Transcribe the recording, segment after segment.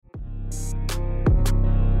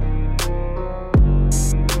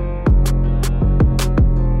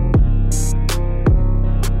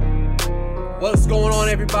What's going on,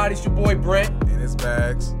 everybody? It's your boy Brent. And it's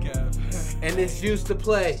Bags. And this used to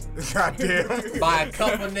play Goddamn. by a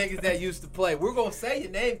couple niggas that used to play. We're going to say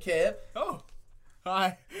your name, Kev. Oh,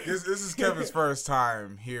 hi. This is Kevin's first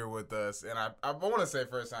time here with us. And I want to say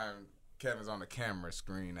first time Kevin's on the camera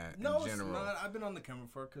screen in general. It's not. I've been on the camera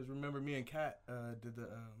before because remember me and Kat did the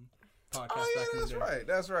podcast Oh, back in the yeah, day.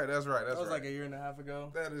 that's right. That was like a year and a half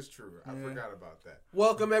ago. That is true. I forgot about that.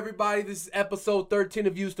 Welcome, everybody. This is episode 13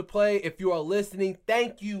 of Used to Play. If you are listening,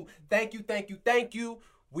 thank you.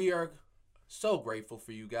 We are so grateful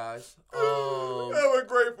for you guys. We're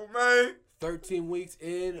grateful, man. 13 weeks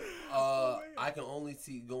in, I can only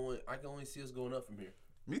see us going up from here.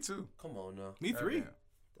 Me too. Come on now. Me three.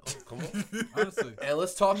 Oh, come on. Honestly. And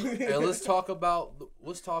let's talk about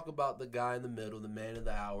the guy in the middle, the man of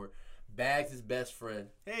the hour, Bags' best friend,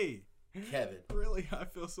 Hey. Kevin. Really, I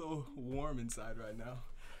feel so warm inside right now.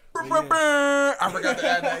 I forgot to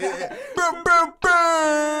add that. Yeah.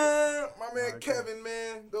 My man Kevin,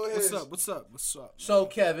 man. Go ahead. What's up? So,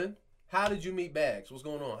 Kevin, how did you meet Bags? What's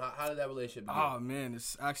going on? How did that relationship begin? Oh, man,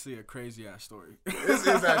 it's actually a crazy ass story. This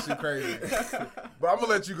is actually crazy. But I'm going to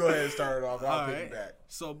let you go ahead and start it off. I'll pick it back.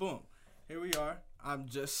 So, boom. Here we are. I'm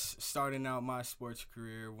just starting out my sports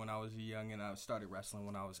career when I was young, and I started wrestling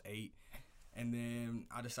when I was 8. And then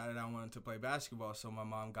I decided I wanted to play basketball, so my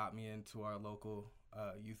mom got me into our local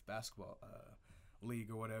youth basketball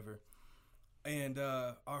league or whatever. And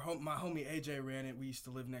my homie AJ ran it. We used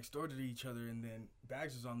to live next door to each other, and then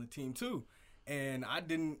Bags was on the team too. And I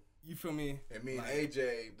didn't, you feel me? And me and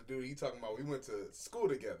AJ, the dude he talking about, we went to school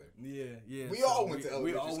together. Yeah. We all went to elementary school.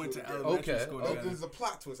 We all went to together. elementary Okay. school Oh, together. there's a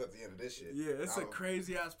plot twist at the end of this shit. Yeah, it's a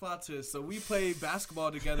crazy ass plot twist. So we played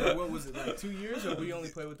basketball together. What was it, like 2 years, or we only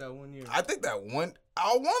played with that 1 year? I think that one.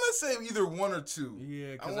 I want to say either 1 or 2.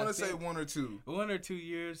 Yeah, I want to say 1 or 2. 1 or 2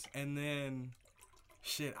 years, and then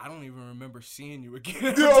shit, I don't even remember seeing you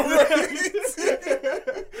again. Yo, right?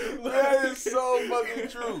 That is so fucking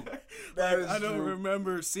true. That is I don't true.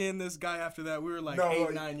 remember seeing this guy after that. We were like No, 8,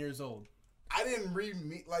 like- 9 years old. I didn't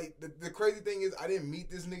meet like the crazy thing is I didn't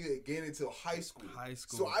meet this nigga again until high school.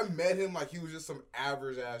 So I met him like he was just some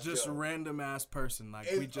average ass. Just Joe. random ass person. Like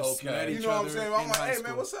And- we just okay. met You each know what other I'm saying? in I'm like, high hey school.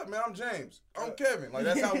 man, what's up, man? I'm James. I'm Kevin. Like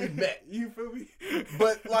that's how we met. You feel me?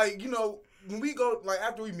 But like, you know, when we go, like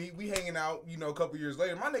after we meet, we hanging out, you know, a couple years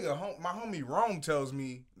later, my homie Rome tells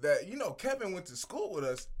me that, you know, Kevin went to school with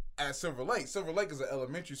us at Silver Lake. Silver Lake is an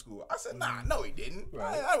elementary school. I said, nah, no he didn't.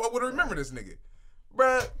 Right. I would remember this nigga.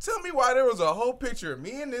 Bruh, tell me why there was a whole picture of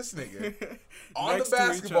me and this nigga on the Next to each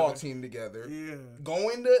basketball other. team together, Yeah.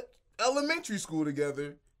 going to elementary school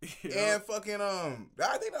together, Yeah. and fucking, I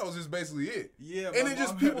think that was just basically it. Yeah, And my it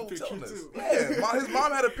just mom had a people picture telling us. too. Yeah, his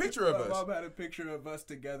mom had a picture of My us. mom had a picture of us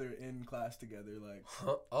together in class together, like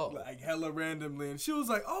Huh? Oh. like hella randomly, and she was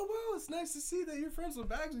like, "Oh wow, it's nice to see that you're friends with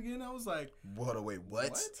Bags again." I was like, What? Wait,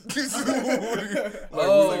 what? Oh, "What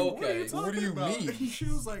are you okay. What do you talking about?" mean? And she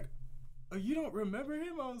was like, "Oh, you don't remember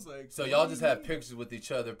him?" I was like, So "What y'all do just you have mean?" pictures with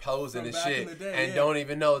each other posing From and back shit in the day, and yeah. don't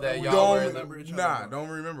even know that We y'all don't were in remember the... each other, Nah, bro. don't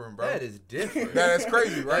remember him, bro. That is different. That's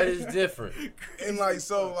crazy, right? That is different. And like,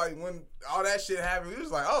 so like when all that shit happened, we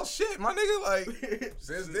was like, oh shit, my nigga. Like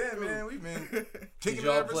since then, man, we've been Did kicking it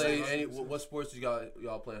y'all ever play since. any... What sports did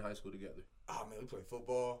y'all play in high school together? Oh man, we played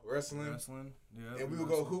football, wrestling, Yeah, and we would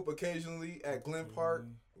go hoop occasionally at Glen Park.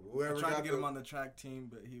 I Whoever tried to got get the- him on the track team,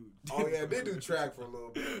 but he. Oh yeah, they do track for a little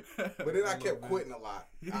bit, but then I kept quitting a lot.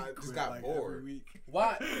 I just Quit, got like, bored. every week.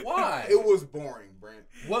 Why? Why? It was boring, Brent.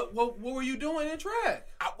 What were you doing in track?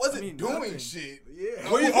 I wasn't I mean, doing nothing. shit. Yeah.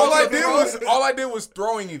 What are you All I supposed to did do? was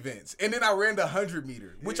throwing events, and then I ran the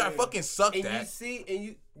 100-meter, which I Yeah. fucking sucked And at.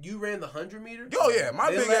 you ran the 100-meter? Oh yeah, my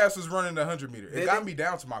They big let- ass was running the 100-meter. It Did got they- me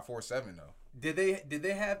down to my 4.7 though. Did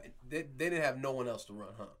they have they didn't have no one else to run,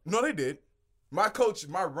 huh? No, they did. My coach,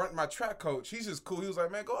 my track coach, he's just cool. He was like,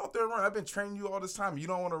 man, go out there and run. I've been training you all this time. You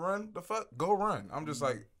don't want to run? The fuck? Go run. I'm just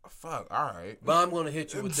like, fuck, all right. But I'm gonna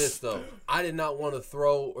hit you with this though. I did not want to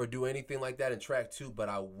throw or do anything like that in track 2, but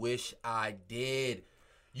I wish I did.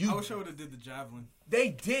 I wish I would have did the javelin. They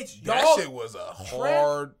did. That Y'all, shit was a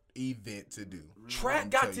hard event to do. track I'll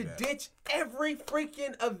got tell to you that. ditch every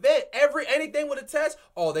freaking event. Anything with a test.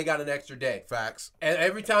 Oh, they got an extra day. Facts. And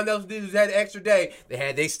every time those dudes had an extra day, they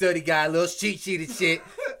had their study guide, little cheat sheet and shit.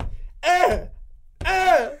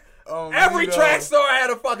 Every track star had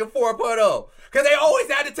a fucking 4.0. Because they always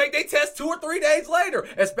had to take their test 2 or 3 days later,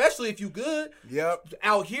 especially if you good. Yep.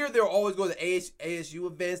 Out here, they'll always go to ASU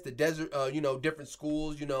events, the desert, different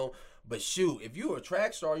schools, But shoot, if you were a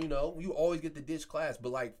track star, you know, you always get the ditch class.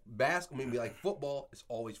 But like basketball, maybe like football, it's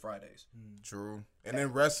always Fridays. True. And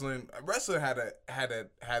then wrestling had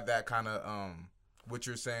that kind of what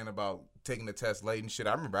you're saying about taking the test late and shit.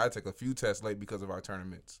 I remember I took a few tests late because of our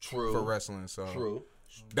tournaments. True. For wrestling. So True.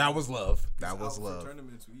 that was love. That was For love.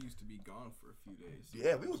 tournaments, we used to be gone for a few days.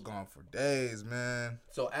 Yeah, we was gone for days, man.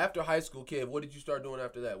 So after high school, kid, what did you start doing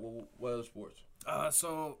after that? What other sports?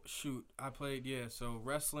 So shoot, I played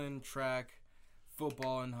wrestling, track,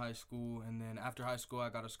 football in high school, and then after high school, I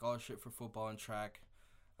got a scholarship for football and track.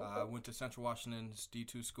 I went to Central Washington's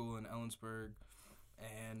D2 school in Ellensburg,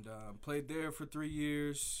 and played there for 3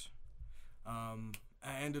 years. I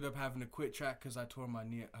ended up having to quit track because I tore my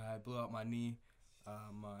knee. I blew out my knee.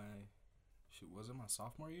 Was it my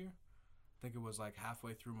sophomore year? I think it was like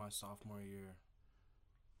halfway through my sophomore year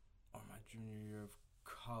or my junior year of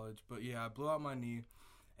college. But yeah, I blew out my knee,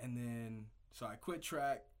 and then so I quit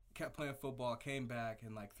track, kept playing football, came back,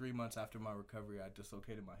 and like 3 months after my recovery, I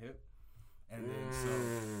dislocated my hip. And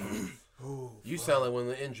then You sound like one of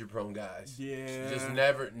the injury-prone guys. Yeah. Just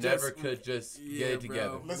never could just get it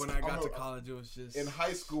together. Bro. When I got to college, it was just... In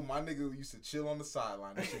high school, my nigga used to chill on the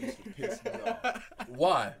sideline. That shit used to piss me off.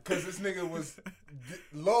 Why? Because this nigga was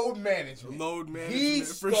load management. He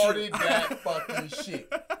for started sure. that fucking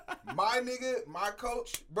shit. My nigga, my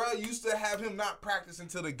coach, bro, used to have him not practice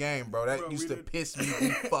until the game, bro. That used to piss me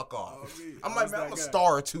the fuck off. I'm like, man, I'm a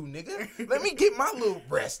star or two, nigga. Let me get my little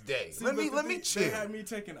rest day. Let me chill. They had me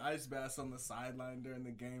taking ice baths on the sideline during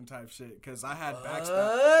the game type shit because I had back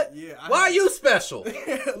What? Yeah. Why are you special?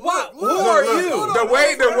 What? Who Look, are look,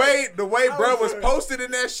 you? The way bro was posted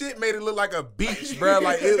in that shit made it look like a beach, bro.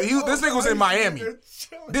 Like this nigga was in Miami.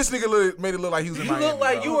 This nigga made it look like he was in Miami. You look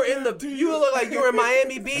like bro. you were in the. You look like you were in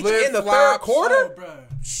Miami Beach in the third Flip-flops. quarter. bro.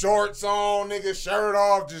 Shorts on, nigga, shirt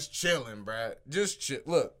off, just chilling, bro. Just chill.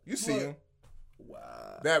 Look, you see him.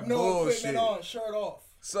 Wow. That No bullshit. equipment on, shirt off.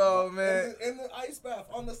 So man, In the ice bath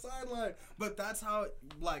on the sideline. But that's how,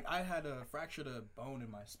 like, I had fractured a bone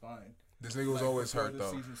in my spine. this nigga was like, always before hurt the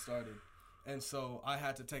though. season started. And so I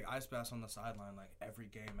had to take ice baths on the sideline like every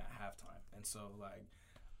game at halftime. And so like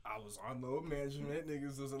I was on load management.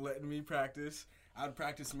 Niggas wasn't letting me practice. I'd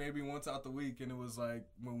practice maybe once out the week, and it was like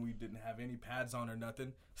when we didn't have any pads on or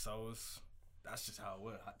nothing. So that's just how it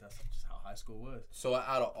was. That's just how high school was. So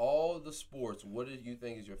out of all the sports, what do you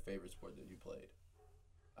think is your favorite sport that you played?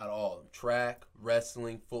 Out of all of them, track,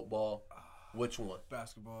 wrestling, football, which one?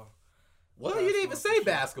 Basketball. Well, you didn't even Basketball say for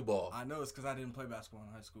sure. basketball. I know it's because I didn't play basketball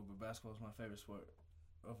in high school, but basketball is my favorite sport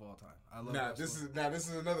of all time. I love basketball. This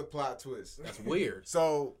is another plot twist. That's weird.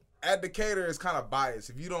 So at Decatur, it's kind of biased.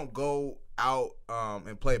 If you don't go out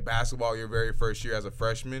and play basketball your very first year as a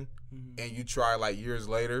freshman, and you try like years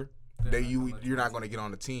later, you're not going to get on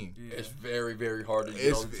the team. Yeah. It's very, very hard to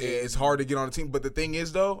get on the team. It's hard to get on the team. But the thing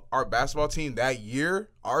is, though, our basketball team that year,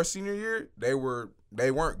 our senior year, they weren't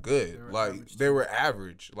good. They were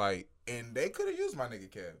average. Like, and they could have used my nigga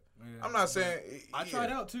Kev. Yeah. I'm not saying I tried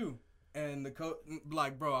out too, and the coach,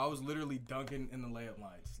 like, bro, I was literally dunking in the layup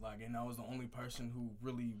lines, like, and I was the only person who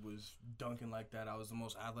really was dunking like that. I was the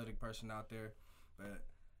most athletic person out there, but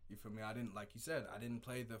you feel me? I didn't, like you said, I didn't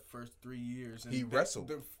play the first 3 years. And He wrestled.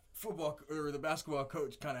 The football or the basketball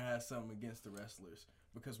coach kind of had something against the wrestlers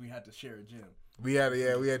because we had to share a gym. we did have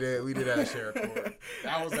to share a court.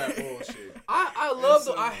 That was that bullshit. I love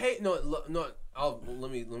the. I hate no.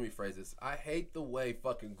 Let me phrase this. I hate the way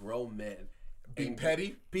fucking grown men Be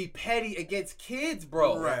petty against kids,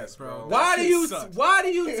 bro. Right, bro. Why That do shit you sucks. why do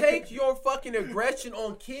you take your fucking aggression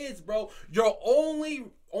on kids, bro? Your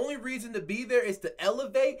only reason to be there is to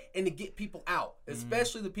elevate and to get people out,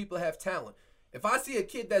 especially the people that have talent. If I see a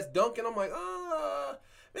kid that's dunking, I'm like,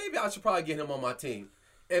 maybe I should probably get him on my team.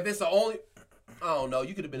 If it's the only, I don't know,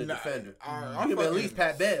 you could have been a defender. You could have been at least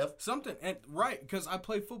Pat Bev. Something, and right, because I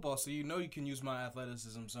play football, so you know you can use my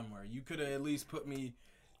athleticism somewhere. You could have at least put me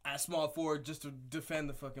at small forward just to defend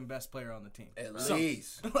the fucking best player on the team. At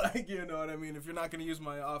least. Like, you know what I mean? If you're not going to use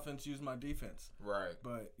my offense, use my defense. Right.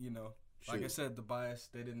 But, you know, like I said, the bias,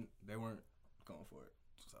 they weren't going for it.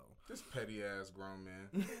 So This petty ass grown man.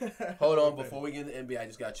 Hold on, before we get into NBA, I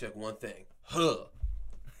just gotta check one thing.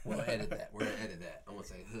 We're gonna edit that. I'm gonna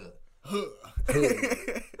say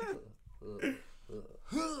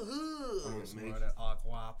some more of that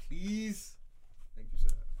aqua, please. Thank you,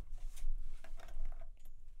 sir.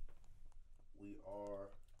 We are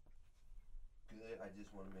good. I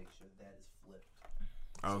just want to make sure that is flipped.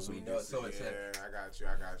 Oh, So we know it. So it's I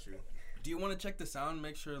got you. Do you want to check the sound?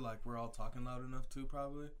 Make sure like we're all talking loud enough too.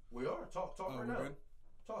 Probably. We are. Talk right we're now. good?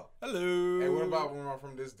 Talk. Hello. Hey, what about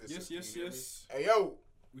from this? Yes. Hey, yo.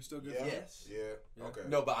 We still good? Yeah. Yes. Yeah. Okay.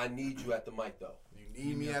 No, but I need you at the mic though. You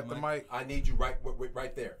need me at the mic. I need you right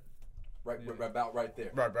there. About right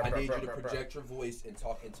there. Right, I need you to right. project your voice and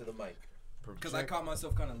talk into the mic. Because I caught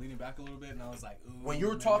myself kind of leaning back a little bit, and I was like, ooh. When you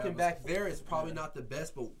were maybe talking I was- back there, it's probably not the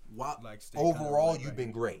best, but Like, stay kinda overall, right you've back been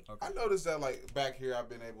here. great. Okay. I noticed that like back here, I've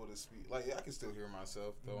been able to speak. Like I can still hear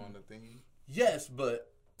myself though on the thingy. Yes,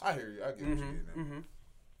 but I hear you. I get what you're getting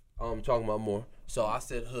at. I'm talking about more. So I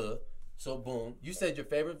said, huh. So boom. You said your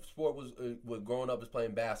favorite sport was growing up is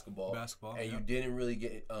playing basketball. Basketball, and yeah. you didn't really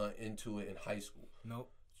get into it in high school.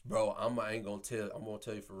 Nope. Bro, I ain't gonna tell. I'm gonna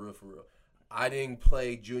tell you for real. I didn't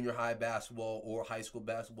play junior high basketball or high school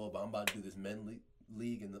basketball, but I'm about to do this men's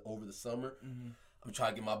league over the summer. I'm trying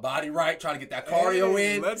to get my body right, trying to get that cardio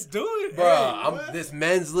in. Let's do it. Bro, Hey, this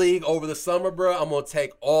men's league over the summer, bro. I'm gonna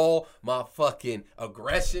take all my fucking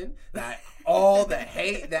aggression, all the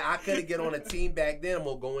hate that I couldn't get on a team back then. I'm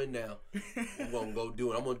gonna go in now. I'm gonna go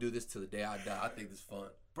do it. I'm gonna do this till the day I die. I think this is fun.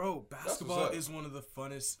 Bro, basketball up. is one of the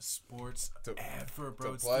funnest sports To- ever,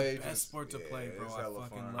 bro. to It's play, the best just- sport to yeah, play, bro. it's I hella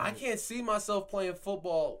fucking fun. love I it. can't see myself playing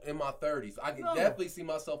football in my 30s. I can No. definitely see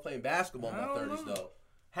myself playing basketball in my I don't 30s know. though.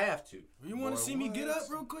 Have to. You want Boy, to see me get what? up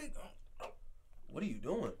real quick? What are you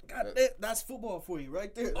doing? God, that's football for you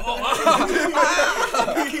right there. Oh,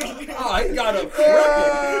 he got a cripple.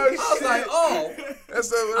 I was like, oh. I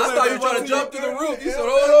thought you were trying to jump through the roof. You said,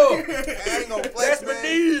 hold on. I ain't gonna flex, That's my man.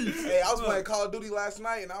 knees. Hey, I was playing Call of Duty last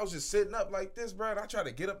night, and I was just sitting up like this, bro. And I tried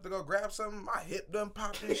to get up to go grab something. My hip done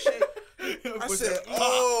popped and shit. I said,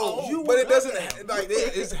 "Oh," but it doesn't like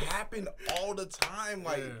it's happened all the time.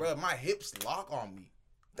 Like, bro, my hips lock on me.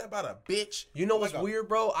 That about a bitch. You know what's Like a- weird,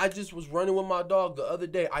 bro? I just was running with my dog the other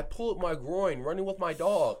day. I pulled my groin running with my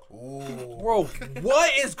dog. Ooh. Bro,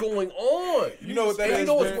 what is going on? You know what that And is, you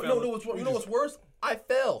know what's, man? you know what's worse? I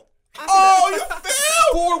fell. Oh, you fell?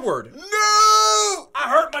 Forward. No! I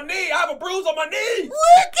hurt my knee. I have a bruise on my knee. Ricky!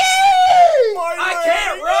 I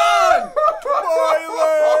can't run.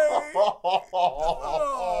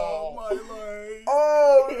 Oh, my leg.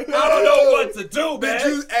 Oh, no. I don't know what to do, man. Did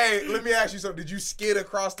you? Hey, let me ask you something. Did you skid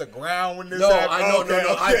across the ground when this No, happened? I know,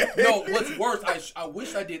 Okay. no. What's worse? I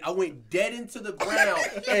wish I did. I went dead into the ground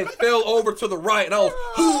and fell over to the right, and I was.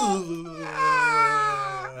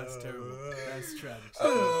 That's terrible. That's tragic.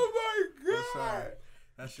 Oh my god.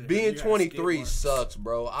 That shit- Being you gotta 23 skate sucks,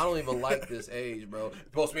 bro. I don't even like this age, bro. It's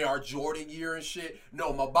supposed to be our Jordan year and shit.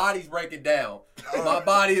 No, my body's breaking down. My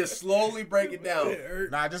body is slowly breaking down. It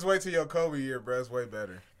hurt. Nah, just wait till your Kobe year, bro. It's way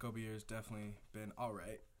better. Kobe year's definitely been all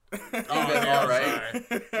right. Been all right.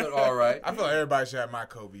 Been all right. I feel like everybody should have my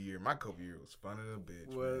Kobe year. My Kobe year was fun as a bitch.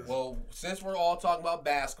 Was- man. Well, since we're all talking about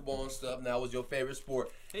basketball and stuff, now was your favorite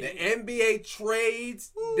sport. The NBA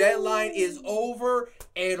trades deadline is over,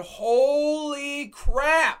 and holy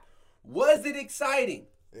crap, was it exciting?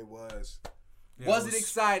 It was. Yeah, Was it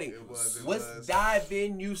exciting? It was. Let's dive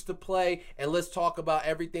in, used to play, and let's talk about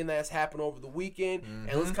everything that's happened over the weekend,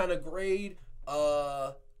 and let's kind of grade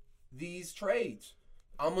these trades.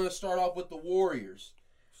 I'm gonna start off with the Warriors.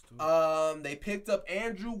 They picked up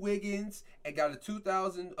Andrew Wiggins and got a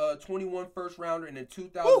 2021 first rounder and a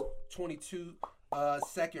 2022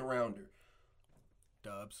 second rounder.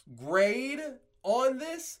 Dubs. Grade on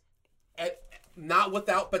this, not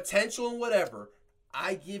without potential and whatever.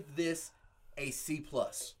 I give this a C+.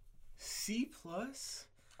 C plus.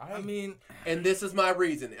 I I mean, And this is my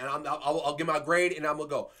reason, and I'll give my grade, and I'm gonna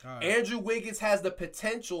go. All right. Andrew Wiggins has the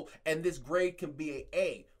potential, and this grade can be a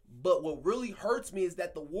A. But what really hurts me is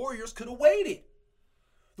that the Warriors could have waited.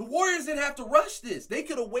 The Warriors didn't have to rush this. They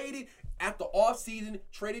could have waited at the offseason,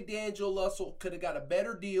 traded D'Angelo Russell, could have got a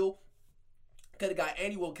better deal, could have got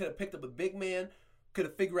anyone, could have picked up a big man, could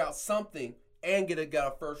have figured out something, and could have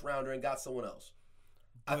got a first rounder and got someone else.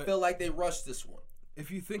 I But- feel like they rushed this one. if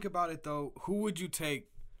you think about it though, who would you take?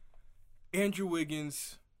 Andrew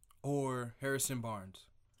Wiggins or Harrison Barnes?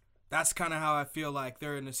 That's kind of how I feel like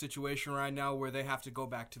they're in a situation right now where they have to go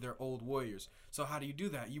back to their old Warriors. So how do you do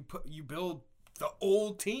that? You build the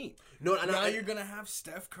old team. No, Now you're gonna have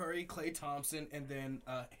Steph Curry, Klay Thompson, and then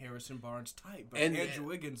Harrison Barnes type. But And- Andrew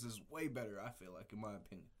Wiggins is way better, I feel like, in my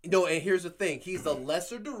opinion. No, and here's the thing. He's the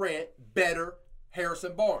lesser Durant, better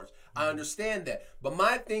Harrison Barnes. I understand that. But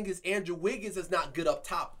my thing is Andrew Wiggins is not good up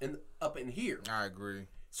top and up in here. I agree.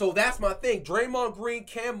 So that's my thing. Draymond Green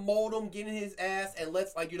can mold him, get in his ass, and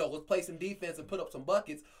let's play some defense and put up some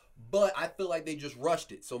buckets. But I feel like they just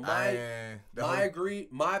rushed it. So my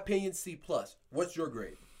opinion, C+. What's your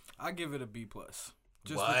grade? I give it a B plus.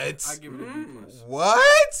 What? I give it a B plus.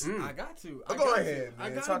 What? I got to. Oh, go ahead, man. I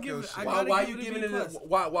gotta Talk give your it. shit. I Why gotta are give you it a giving B it plus.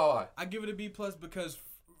 why? I give it a B plus because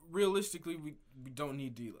realistically we don't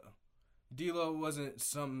need D'Lo. D'Lo wasn't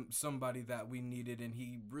somebody that we needed, and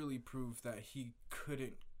he really proved that he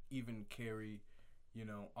couldn't even carry,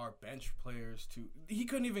 our bench players to. He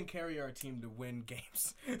couldn't even carry our team to win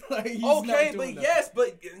games. He's okay, not but doing that. yes,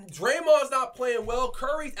 but Draymond's not playing well.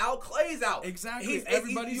 Curry's out. Clay's out. Exactly.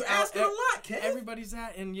 Everybody's You're out. asking a lot, Ken. Everybody's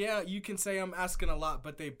at, and yeah, you can say I'm asking a lot,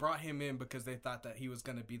 but they brought him in because they thought that he was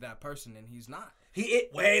going to be that person, and he's not.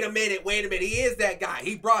 Wait a minute. He is that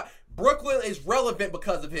guy. Brooklyn is relevant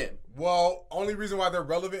because of him. Well, only reason why they're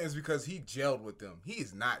relevant is because he gelled with them. He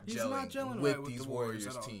is not gelling with right these the Warriors Warriors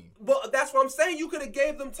at all. team. Well, that's what I'm saying. You could have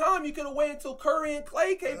gave them time. You could have waited until Curry and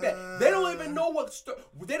Clay came back. They don't even know what.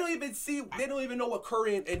 They don't even know what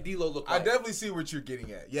Curry and D'Lo look like. I definitely see what you're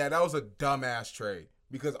getting at. Yeah, that was a dumbass trade.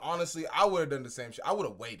 Because honestly, I would have done the same shit. I would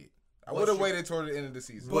have waited. I would have waited toward the end of the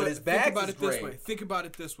season. But his bags is great. Think about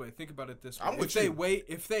it this way. I'm with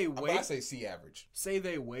If they wait, I say C average. say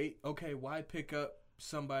they wait, okay, why pick up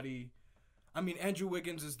somebody? I mean, Andrew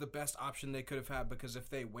Wiggins is the best option they could have had, because if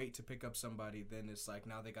they wait to pick up somebody, then it's like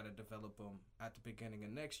now they got to develop them at the beginning of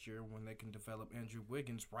next year when they can develop Andrew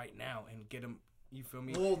Wiggins right now and get him. You feel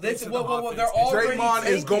me? Well, Into the offense. they're already Draymond is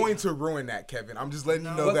tanking. going to ruin that, Kevin. I'm just letting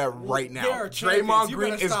you know that right now. They are champions. Draymond You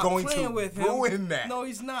Green better is stop going playing to with him. ruin that. No,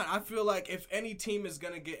 he's not. I feel like if any team is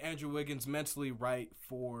going to get Andrew Wiggins mentally right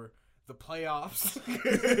for the playoffs,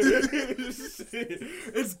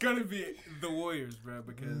 it's going to be the Warriors, bro,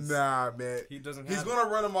 because Nah, man. he doesn't He's have going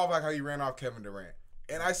to run him off like how he ran off Kevin Durant.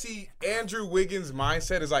 And I see Andrew Wiggins'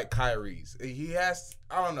 mindset is like Kyrie's. He has,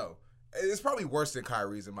 I don't know. It's probably worse than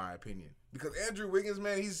Kyrie's in my opinion. Because Andrew Wiggins,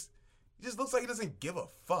 man, he just looks like he doesn't give a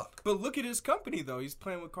fuck. But look at his company, though. He's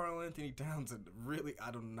playing with Karl Anthony Towns, and really,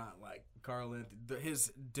 I do not like Karl Anthony.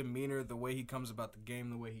 His demeanor, the way he comes about the game,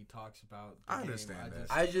 the way he talks about the I game, understand that.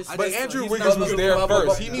 But Andrew he's Wiggins not was gonna there come up first.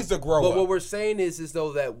 with He that. needs to grow But up. what we're saying is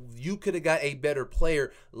though that you could have got a better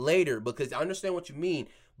player later, because I understand what you mean.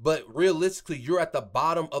 But realistically, you're at the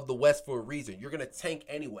bottom of the West for a reason. You're going to tank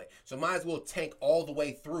anyway. So might as well tank all the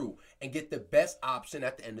way through and get the best option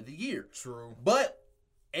at the end of the year. True. But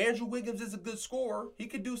Andrew Wiggins is a good scorer. He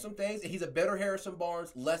could do some things. He's a better Harrison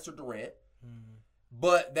Barnes, lesser Durant.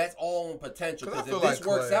 But that's all on potential. 'Cause I Because if feel this like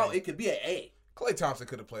works Clay- out, it could be an A. Klay Thompson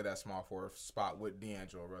could have played that small forward spot with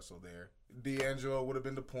D'Angelo Russell there. D'Angelo would have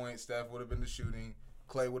been the point. Steph would have been the shooting.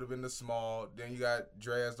 Clay would have been the small. Then you got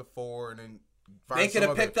Dre as the four, and then They could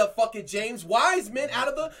have picked up fucking James Wiseman out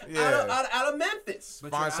of Memphis.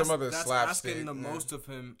 But Find you're some other that's slapstick, asking the man. most of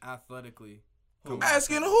him athletically.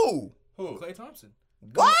 Asking who? Klay Thompson.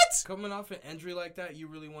 What? Coming off an injury like that, you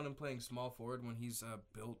really want him playing small forward when he's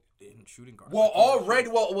built in shooting guard. Well,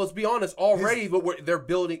 let's be honest. But they're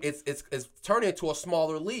building. It's turning into a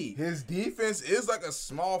smaller league. His defense is like a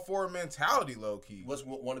small forward mentality, low key.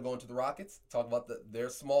 Want to go into the Rockets? Talk about their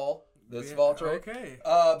small Yeah, small trade. okay.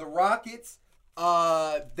 The Rockets.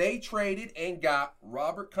 They traded and got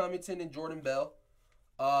Robert Covington and Jordan Bell.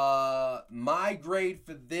 My grade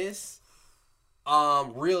for this,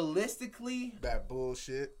 realistically, That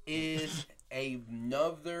bullshit. is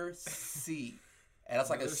another C. And that's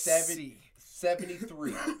like a Another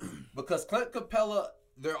 73. Because Clint Capella,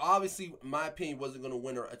 they're obviously, in my opinion, wasn't going to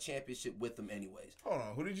win a championship with them anyways. Hold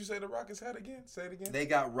on. Who did you say the Rockets had again? Say it again. They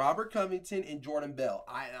got Robert Covington and Jordan Bell.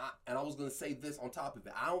 I was going to say this on top of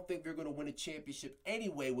it. I don't think they're going to win a championship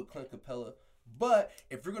anyway with Clint Capella. But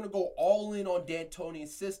if you're going to go all in on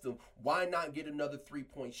D'Antoni's system, why not get another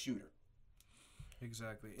three-point shooter?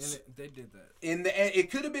 Exactly. And they did that.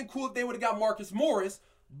 It could have been cool if they would have got Marcus Morris,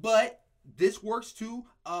 but this works too.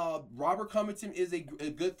 Robert Covington is a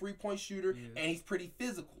good three-point shooter, and he's pretty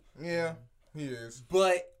physical. Yeah, he is.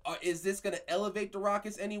 But is this going to elevate the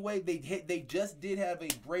Rockets anyway? They just did have a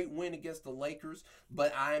great win against the Lakers,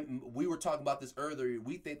 but we were talking about this earlier.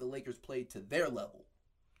 We think the Lakers played to their level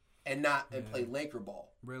and play Laker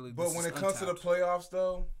ball. Really, But when it comes to the playoffs,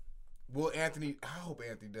 though, I hope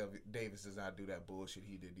Anthony Davis does not do that bullshit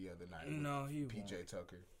he did the other night. No, he PJ won't.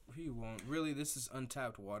 Tucker. He won't. Really, this is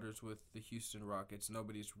untapped waters with the Houston Rockets.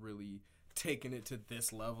 Nobody's really taken it to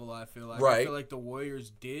this level, I feel like. Right. I feel like the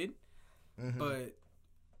Warriors did, but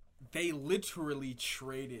they literally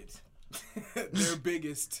traded their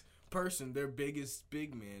biggest person, their biggest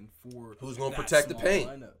big man for Who's gonna that protect the small paint.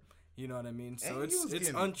 lineup. You know what I mean? So And he was it's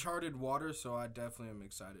getting- uncharted water, so I definitely am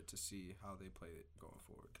excited to see how they play it going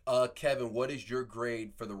forward. Kevin, what is your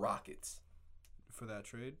grade for the Rockets? For that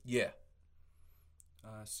trade, Yeah.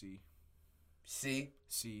 C.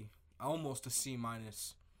 C? Almost a C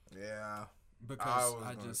minus. Yeah. Because was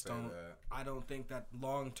I gonna just say don't. that. I don't think that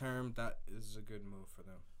long term that is a good move for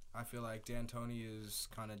them. I feel like D'Antoni is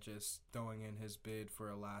kind of just throwing in his bid for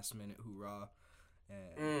a last minute hoorah,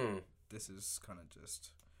 and this is kind of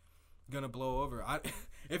just gonna blow over.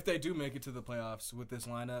 If they do make it to the playoffs with this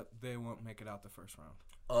lineup, they won't make it out the first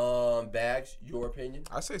round. Bags, your opinion?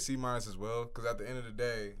 I say C- as well, because at the end of the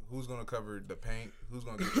day, who's gonna cover the paint? Who's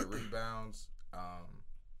gonna get the rebounds?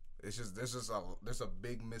 There's a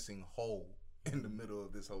big missing hole in the middle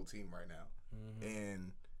of this whole team right now,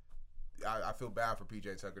 and I feel bad for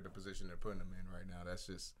PJ Tucker, the position they're putting him in right now. That's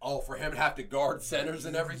just for him to have to guard centers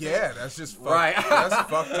and everything. Yeah, that's just right. That's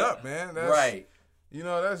fucked up, man. That's, right. You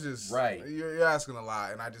know, that's just right. You're asking a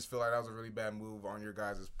lot, and I just feel like that was a really bad move on your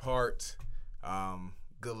guys' part.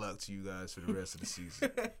 Good luck to you guys for the rest of the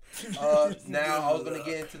season. Now I was gonna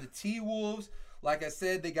get into the T-Wolves. Like I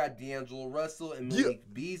said, they got D'Angelo Russell and Malik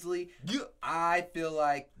Beasley. Yeah. I feel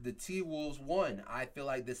like the T-Wolves won. I feel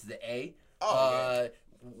like this is an A.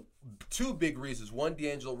 Two big reasons. One,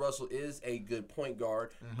 D'Angelo Russell is a good point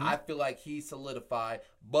guard. I feel like he's solidified.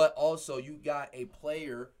 But also, you got a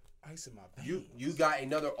player. Ice in my veins. You got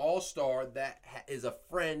another all-star that is a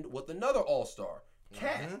friend with another all-star,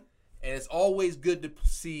 Cat. And it's always good to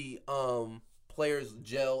see players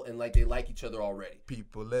gel and like they like each other already.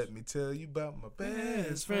 People, let me tell you about my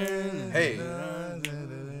best friend. Hey.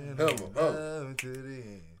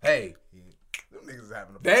 Hey. Them niggas is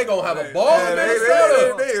having a They gonna have a ball in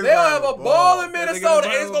Minnesota. They gonna have a ball in Minnesota.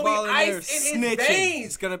 And it's gonna be ice in his veins.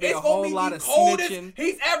 It's gonna be a whole lot of snitching.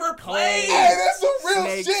 He's ever played. Hey, that's some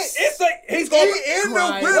real Snakes. shit. He's gonna He in the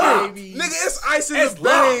crying winter. babies. Nigga, it's ice in It's the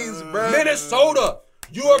veins, bro. Minnesota.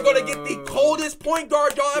 You are gonna get the coldest point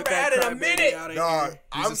guard y'all ever Get had that in a crybaby minute. outta Dog, here.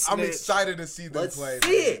 He's a I'm snitch. excited to see them Let's play.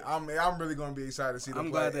 see man. it. I'm really gonna be excited to see them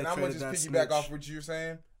I'm play. glad they And I'm gonna traded just that piggyback snitch. off what you're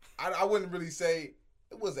saying. I wouldn't really say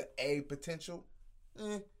it was an A potential.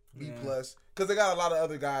 B plus, because they got a lot of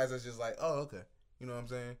other guys that's just like, oh, okay, you know what I'm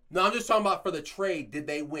saying? No, I'm just talking about for the trade. Did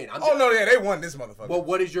they win? Yeah, they won this motherfucker. Well,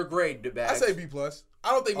 what is your grade, I Bags? say B plus.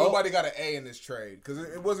 I don't think nobody got an A in this trade because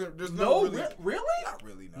it wasn't. There's no really, really? not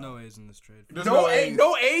really. No A's in this trade. There's No A's.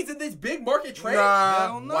 A's in this big market trade. Nah,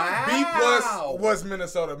 Hell no. Wow. B plus was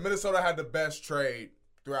Minnesota. Minnesota had the best trade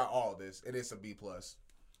throughout all this, and it's a B plus.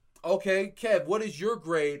 Okay, Kev, what is your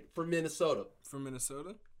grade for Minnesota? For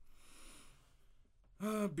Minnesota?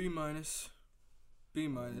 B minus. B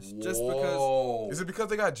minus. Just because. Is it because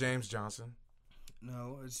they got James Johnson?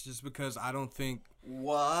 No, it's just because I don't think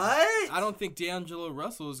What? D'Angelo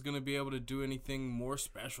Russell is going to be able to do anything more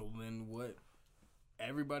special than what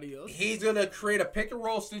everybody else. He's going to create a pick and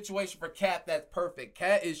roll situation for Cat that's perfect.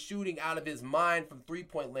 Cat is shooting out of his mind from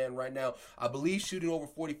three-point land right now. I believe shooting over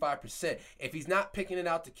 45%. If he's not picking it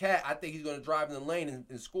out to Cat, I think he's going to drive in the lane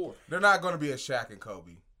and score. They're not going to be a Shaq and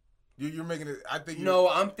Kobe. You're making it. I think. No,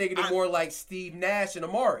 I'm thinking it more like Steve Nash and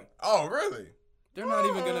Amari. Oh, really? They're not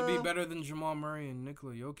even going to be better than Jamal Murray and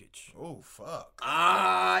Nikola Jokic. Oh, fuck.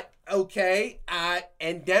 Okay.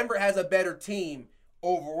 And Denver has a better team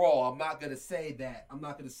overall. I'm not going to say that. I'm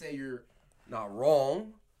not going to say you're not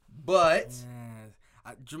wrong, but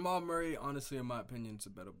Jamal Murray, honestly, in my opinion, is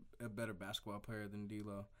a better basketball player than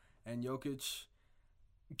D'Lo. And Jokic,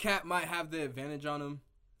 Cat might have the advantage on him,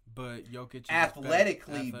 but Jokic is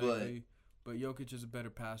athletically, but Jokic is a better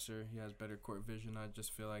passer. He has better court vision. I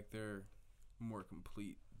just feel like they're more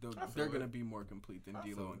complete. They're going to be more complete than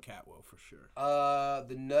D'Lo and Cat will for sure.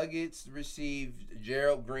 The Nuggets received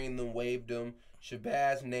Gerald Green, then waived him.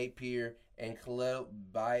 Shabazz Napier and Khalil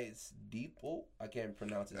Bias-Depot. I can't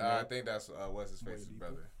pronounce his name. I think that's what's his face's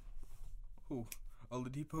brother. Who?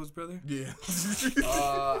 Oladipo's brother? Yeah.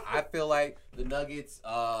 I feel like the Nuggets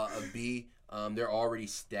a B. They're already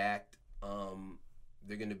stacked.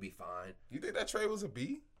 They're gonna be fine. You think that trade was a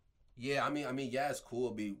B? Yeah, I mean, yeah, it's cool,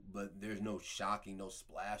 B, but there's no shocking, no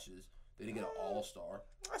splashes. They didn't get an all-star.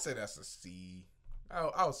 I say that's a C.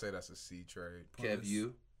 I would say that's a C trade. Kev,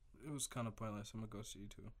 you? It was kind of pointless. I'm gonna go C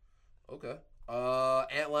too. Okay.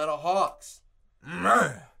 Atlanta Hawks.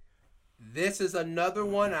 Man. This is another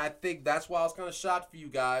one. I think that's why I was kind of shocked for you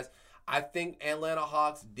guys. I think Atlanta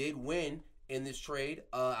Hawks did win in this trade.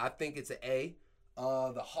 I think it's an A.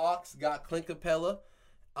 The Hawks got Clint Capella.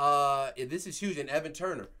 This is huge. And Evan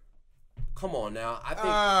Turner. Come on now.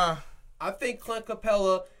 I think Clint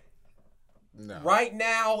Capella right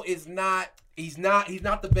now is not. He's not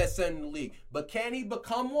the best center in the league. But can he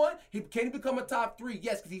become one? Can he become a top 3?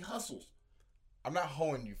 Yes, because he hustles. I'm not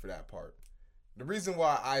hoeing you for that part. The reason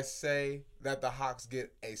why I say that the Hawks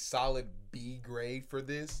get a solid B grade for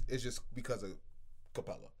this is just because of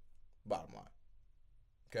Capella. Bottom line.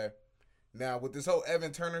 Okay? Now, with this whole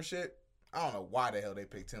Evan Turner shit, I don't know why the hell they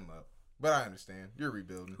picked him up. But I understand. You're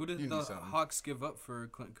rebuilding. Who did you the Hawks give up for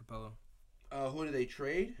Clint Capella? Who did they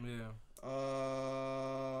trade? Yeah.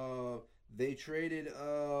 They traded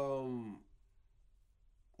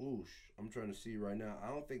Oosh, I'm trying to see right now. I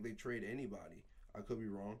don't think they trade anybody. I could be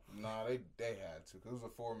wrong. Nah, they had to. 'Cause it was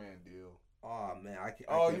a 4-man deal. Oh man, I can't.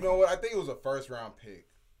 Oh, you know what? I think it was a first-round pick.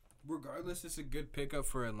 Regardless, it's a good pickup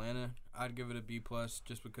for Atlanta. I'd give it a B+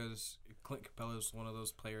 just because Clint Capella is one of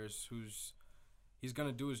those players he's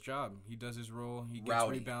gonna do his job. He does his role. He gets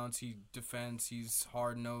rebounds. He defends. He's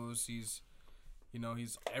hard nosed. He's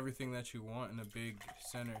everything that you want in a big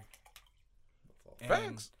center.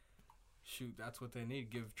 Thanks. Shoot, that's what they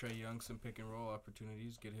need. Give Trae Young some pick and roll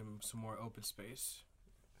opportunities. Get him some more open space.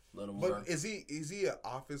 Little more. But is he an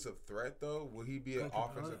offensive threat though? Will he be an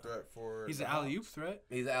offensive threat for? He's an alley-oop threat.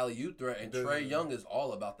 He's an alley-oop threat, and Trae Young is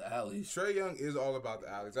all about the alleys. Trae Young is all about the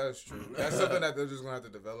alleys. That is true. That's something that they're just gonna have to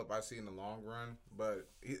develop. I see in the long run, but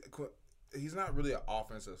he's not really an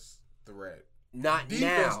offensive threat. Not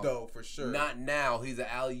defense now, though, for sure. Not now. He's an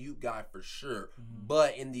alley-oop guy for sure.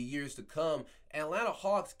 But in the years to come, Atlanta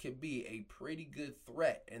Hawks could be a pretty good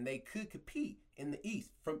threat, and they could compete in the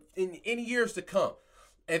East in years to come.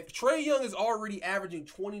 If Trae Young is already averaging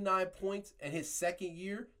 29 points in his second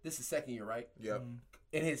year, this is second year, right? Yep.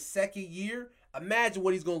 In his second year, imagine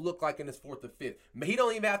what he's going to look like in his fourth or fifth. He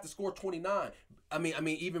don't even have to score 29. I mean,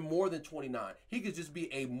 even more than 29. He could just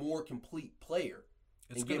be a more complete player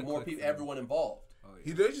and get more people, everyone involved. Oh,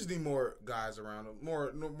 yeah. They just need more guys around him,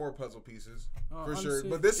 more puzzle pieces for sure.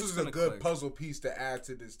 But this is a good puzzle piece to add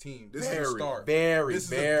to this team. This is a start. This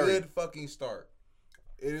is a good fucking start.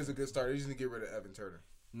 It is a good start. They just need to get rid of Evan Turner.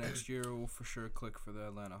 Next year will for sure click for the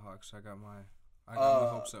Atlanta Hawks. I got my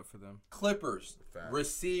hopes up for them. Clippers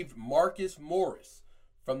received Marcus Morris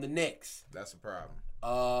from the Knicks. That's a problem.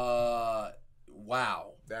 Wow.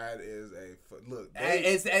 That is look.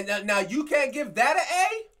 And now you can't give that an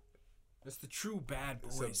A? That's the true bad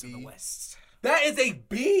boys in the West. That is a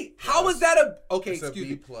B. How is that a okay? It's excuse a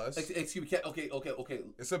me. B plus. Excuse me. Okay.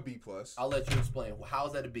 It's a B plus. I'll let you explain. How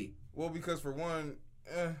is that a B? Well, because for one,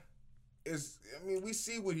 we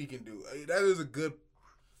see what he can do.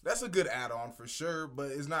 That's a good add-on for sure,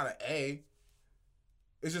 but it's not an A.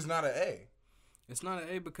 It's just not an A. It's not an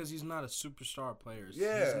A because he's not a superstar player.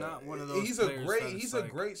 Yeah, he's not one of those. He's a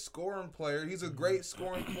great scoring player. He's a great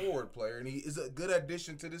scoring forward player, and he is a good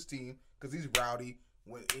addition to this team because he's rowdy.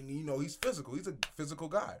 He's physical. He's a physical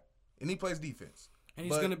guy, and he plays defense. And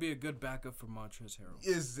he's going to be a good backup for Montrezl Harrell.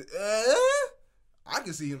 I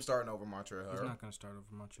can see him starting over Montrezl Harrell. He's not going to start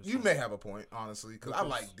over Montrezl. You may have a point, honestly, because I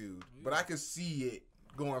like dude, but I can see it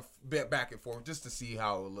going back and forth just to see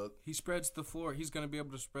how it will look. He spreads the floor. He's going to be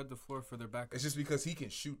able to spread the floor for their backup. It's just because he can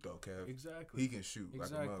shoot, though, Kev. Exactly. He can shoot like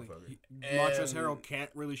a motherfucker. Montrezl Harrell can't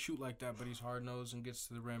really shoot like that, but he's hard-nosed and gets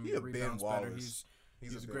to the rim. He rebounds better.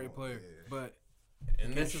 He's a great player. Yeah.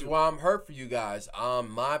 And this is why I'm hurt for you guys.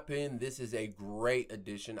 My opinion, this is a great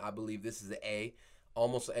addition. I believe this is an A,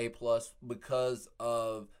 almost an A+, because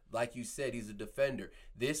of, like you said, he's a defender.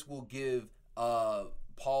 This will give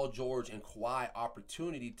Paul George and Kawhi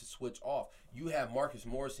opportunity to switch off. You have Marcus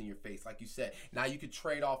Morris in your face, like you said. Now you could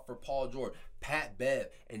trade off for Paul George, Pat Bev,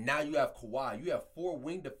 and now you have Kawhi. You have 4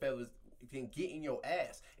 wing defenders can get in your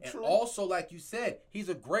ass. And also, like you said, he's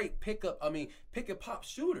a great pick and pop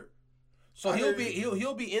shooter. So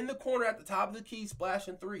he'll be in the corner at the top of the key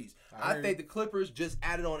splashing threes. I think the Clippers just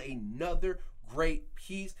added on another great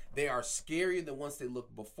piece. They are scarier than once they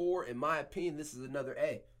looked before. In my opinion, this is another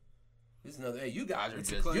A. This is another A. You guys are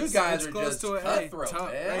just cutthroat, man.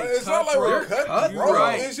 It's not like we're cutthroat.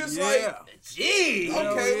 Right. It's just like, gee.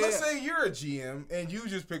 Okay, let's say you're a GM and you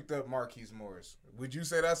just picked up Marquise Morris. Would you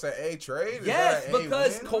say that's an A trade? Yes,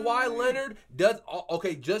 because Kawhi Leonard does.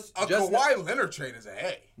 Okay, just Kawhi Leonard trade is an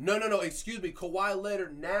A. No. Excuse me, Kawhi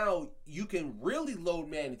Leonard. Now you can really load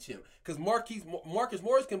manage him because Marcus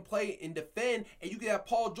Morris can play and defend, and you can have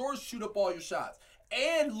Paul George shoot up all your shots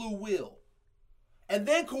and Lou Will. And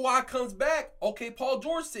then Kawhi comes back. Okay, Paul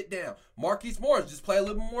George sit down. Marquise Morris just play a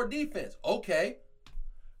little more defense. Okay.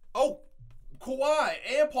 Oh, Kawhi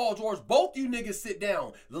and Paul George, both you niggas sit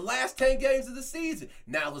down. The last 10 games of the season.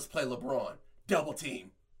 Now let's play LeBron. Double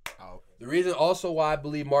team. Oh. The reason also why I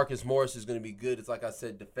believe Marcus Morris is going to be good is, like I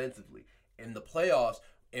said, defensively. In the playoffs,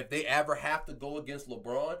 if they ever have to go against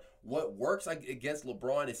LeBron, what works against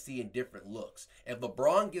LeBron is seeing different looks. If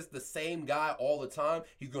LeBron gets the same guy all the time,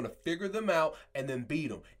 he's going to figure them out and then beat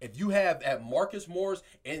them. If you have at Marcus Morris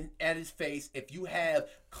at his face, if you have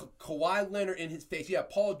Kawhi Leonard in his face, you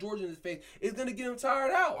have Paul George in his face, it's going to get him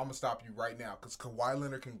tired out. I'm going to stop you right now because Kawhi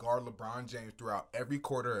Leonard can guard LeBron James throughout every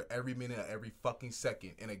quarter, every minute, every fucking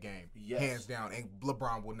second in a game. Yes. Hands down. And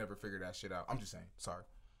LeBron will never figure that shit out. I'm just saying. Sorry.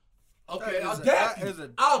 Okay, I'll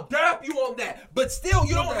dap you on that. But still,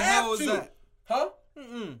 you don't have to. That? Huh?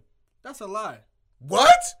 That's a lie.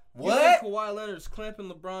 What? What? Kawhi Leonard's clamping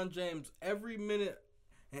LeBron James every minute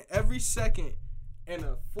and every second in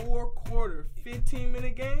a 4-quarter,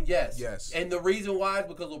 15-minute game? Yes. Yes. And the reason why is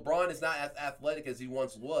because LeBron is not as athletic as he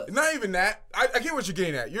once was. Not even that. I get what you're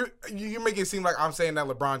getting at. You're making it seem like I'm saying that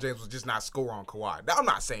LeBron James was just not score on Kawhi. I'm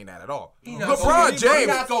not saying that at all. LeBron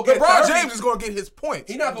James is going to get his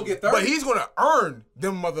points. He's not going to get 30. But he's going to earn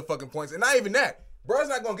them motherfucking points. And not even that. Bro's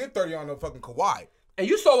not going to get 30 on the fucking Kawhi. And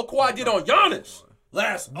you saw what Kawhi did on Giannis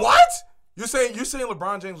last. What? You're saying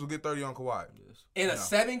LeBron James will get 30 on Kawhi? Yes. In a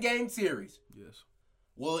 7-game series. Yes.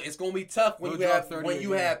 Well, it's gonna be tough when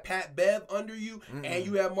you have Pat Bev under you and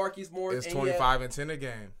you have Marcus Morris. It's 25 and 10 a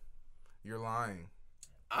game. You're lying.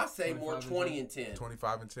 I say more 20 and 10.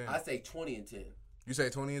 25 and 10. I say 20 and 10. You say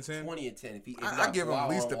 20 and 10? 20 and 10. If I give him at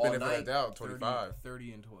least the benefit of the doubt. 25.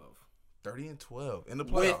 30 and 12. 30 and 12 in the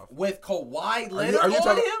playoff. With Kawhi Leonard are you on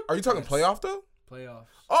talking, him? Are you talking playoff though? Playoffs.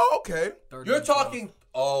 Oh, okay. You're talking.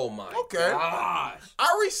 Oh my gosh!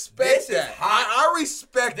 I respect This is that. hot. I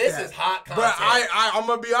respect This that. is hot content. But I'm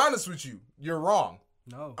gonna be honest with you. You're wrong.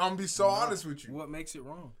 No. I'm gonna be so honest with you. What makes it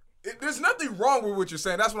wrong? There's nothing wrong with what you're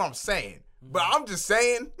saying. That's what I'm saying. But I'm just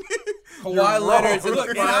saying. Kawhi Leonard's in the Look,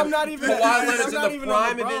 prime. and I'm not even. Kawhi Leonard's I'm not in the even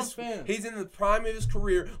prime a of LeBron his. fan. He's in the prime of his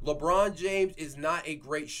career. LeBron James is not a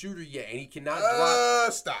great shooter yet, and he cannot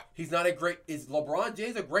drop. Stop. He's not a great. Is LeBron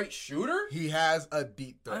James a great shooter? He has a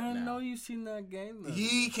deep threat I didn't now. know you seen that game. Though.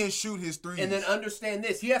 He can shoot his threes. And then understand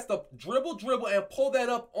this: he has to dribble, and pull that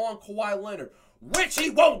up on Kawhi Leonard, which he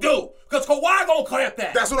won't do because Kawhi gonna clamp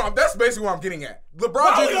that. That's basically what I'm getting at. LeBron Why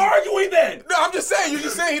are James. we arguing then? No, I'm just saying. You're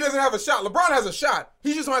just saying he doesn't have a shot. LeBron has a shot.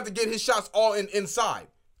 He just don't have to get his shots all inside.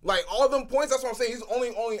 Like all them points. That's what I'm saying. He's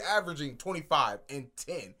only averaging 25 and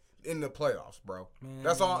 10 in the playoffs, bro. Man.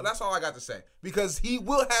 That's all I got to say. Because he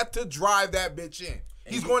will have to drive that bitch in.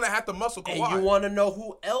 He's going to have to muscle Kawhi. And you want to know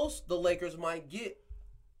who else the Lakers might get?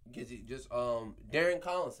 Just Darren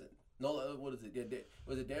Collinson. No, what is it?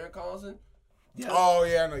 Was it Darren Collinson? Yeah. Oh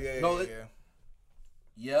yeah, no, yeah.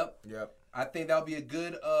 Yep. I think that would be a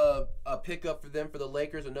good pickup for them for the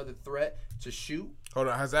Lakers. Another threat to shoot. Hold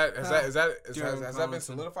on, has that been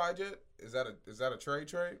solidified yet? Is that a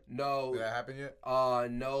trade? No. Did that happen yet?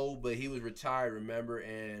 No, but he was retired, remember,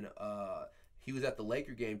 and he was at the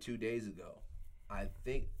Laker game 2 days ago. I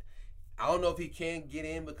don't know if he can get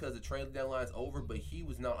in because the trade deadline's over, but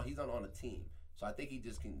he's not on a team. So I think they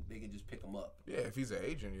can just pick him up. Yeah, if he's an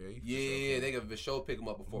agent, they can for sure pick him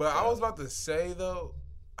up before. But I was about to say though,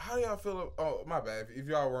 how do y'all feel? Oh, my bad. If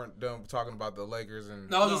y'all weren't done talking about the Lakers and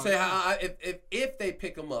no, I was just saying if they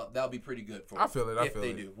pick him up, that'll be pretty good for them. I feel it. If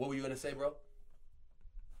they do, what were you gonna say, bro?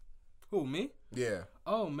 Who, me? Yeah.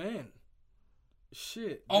 Oh man,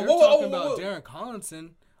 shit. Oh, You're talking about Darren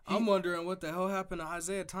Collinson. I'm wondering what the hell happened to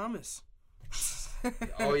Isaiah Thomas.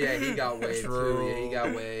 Oh yeah, he got waived too. Yeah, he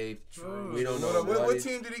got waived. True. We don't know what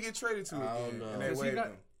team did he get traded to I again? don't know. And they waived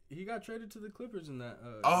him. He got traded to the Clippers in that.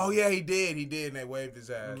 Oh yeah, he did, and they waived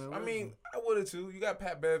his ass. And I mean, I would have too. You got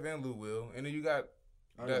Pat Bev and Lou Will, and then you got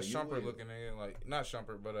that Shumpert looking nigga, like not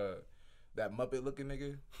Shumpert, but that Muppet looking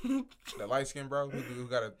nigga, that light skinned bro who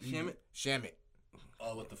got a Shamit.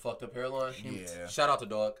 Oh, with the fucked up hairline. Yeah. Shout out to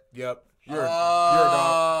Dog. Yep. You're a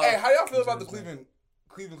dog. Hey, how y'all feel about the Cleveland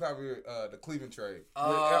Cavaliers, the Cleveland trade with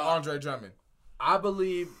Andre Drummond? I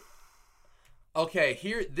believe.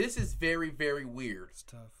 Okay, this is very, very weird. It's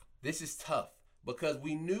tough. This is tough because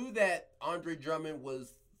we knew that Andre Drummond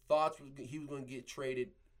he was going to get traded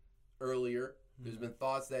earlier. Mm-hmm. There's been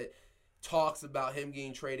talks about him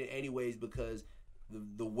getting traded anyways because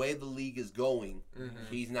the way the league is going,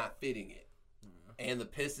 he's not fitting it. And the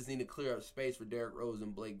Pistons need to clear up space for Derrick Rose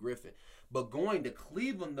and Blake Griffin. But going to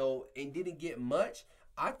Cleveland, though, and didn't get much,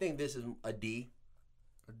 I think this is a D.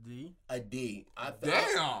 A D.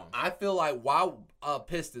 Damn. I feel like,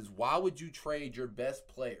 Pistons, why would you trade your best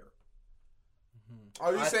player?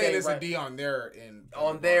 Are you saying it's a D on their end?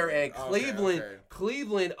 On their end. Okay.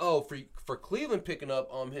 Cleveland, for Cleveland picking up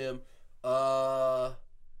on him,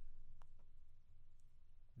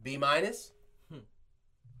 B-.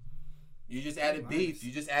 You just added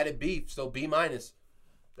beef. So B-.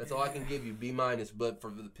 That's all I can give you, B-. But for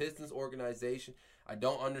the Pistons organization, I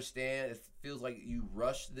don't understand. It feels like you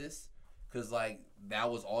rushed this because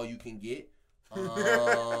that was all you can get.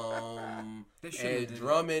 And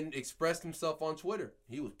Drummond expressed himself on Twitter.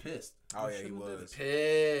 He was pissed. Oh yeah, he was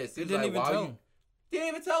pissed. They didn't even tell him. Didn't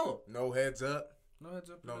even tell him. No heads up. No heads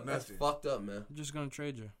up. No nothing. That's fucked up, man. I'm just gonna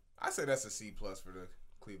trade you. I say that's a C+ for the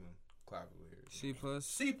Cleveland Cavaliers. C+.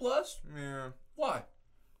 C+? Yeah. Why?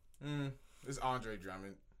 It's Andre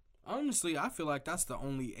Drummond. Honestly, I feel like that's the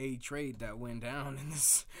only A trade that went down in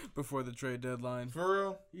this before the trade deadline. For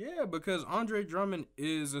real? Yeah, because Andre Drummond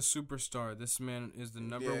is a superstar. This man is the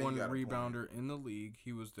number you one got a point. rebounder in the league.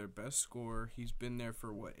 He was their best scorer. He's been there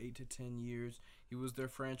for 8 to 10 years. He was their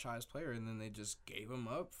franchise player, and then they just gave him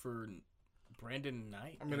up for Brandon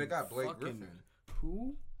Knight. I mean, they got Blake Fucking- Griffin.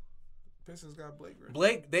 Who? Pistons got Blake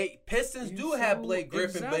Griffin. Pistons do have Blake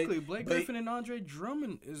Griffin. Exactly. But, Blake but- Griffin and Andre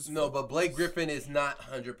Drummond is No, but Blake Griffin is not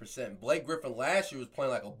 100%. Blake Griffin last year was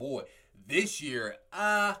playing like a boy. This year,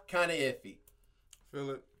 kind of iffy.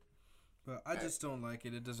 Feel it? But I just don't like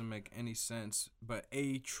it. It doesn't make any sense. But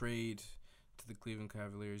a trade to the Cleveland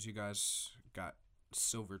Cavaliers, you guys got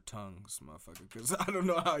silver tongues, motherfucker. Because I don't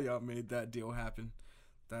know how y'all made that deal happen.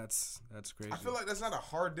 That's crazy. I feel like that's not a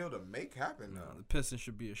hard deal to make happen, no, though. the Pistons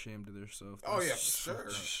should be ashamed of themselves. Oh, yeah, for sure.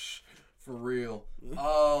 For real.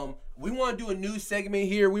 We want to do a new segment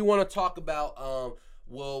here. We want to talk about,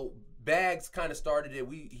 Bags kind of started it.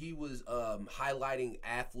 He was highlighting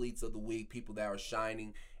athletes of the week, people that are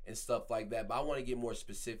shining and stuff like that. But I want to get more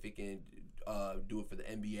specific and do it for the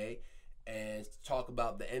NBA and talk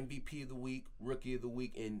about the MVP of the week, Rookie of the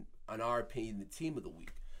Week, and, in our opinion, the Team of the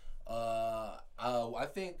Week. I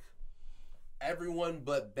think everyone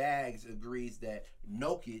but Bags agrees that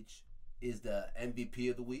Jokic is the MVP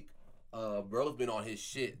of the week. Bro's been on his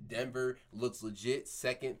shit. Denver looks legit.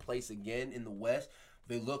 Second place again in the West.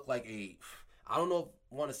 They look like I don't know if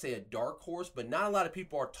I want to say a dark horse, but not a lot of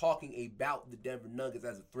people are talking about the Denver Nuggets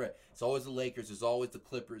as a threat. It's always the Lakers. It's always the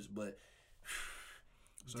Clippers, but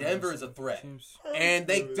Denver is a threat. And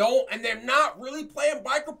they're not really playing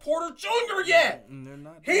Michael Porter Jr. yet. They're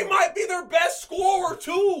not. He might be their best scorer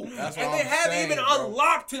too. That's and what they I'm haven't saying, even bro.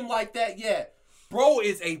 unlocked him like that yet. Bro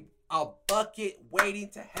is a bucket waiting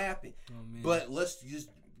to happen. Oh, man. But let's just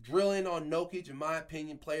drill in on Jokic, in my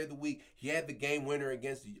opinion, player of the week. He had the game winner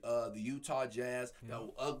against the Utah Jazz. That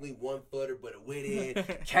ugly 1-footer, but it went in.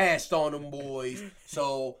 Cashed on them boys.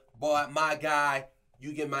 So, boy, my guy,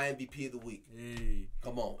 you get my MVP of the week. Hey.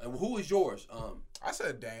 Come on. And who is yours? I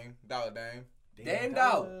said Dame. Dame. Dame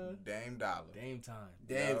Dollar. Dame Dollar. Dame time.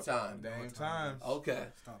 Damn Yep. time. Dame time. Okay.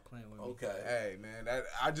 Stop playing with me. Okay. Hey, man.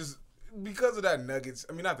 Because of that Nuggets.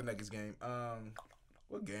 I mean, not the Nuggets game.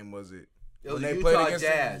 What game was it? It was When they Utah played against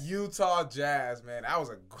Jazz. the Utah Jazz, man. That was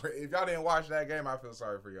a great. If y'all didn't watch that game, I feel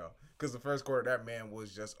sorry for y'all. Because the first quarter, that man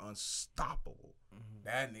was just unstoppable.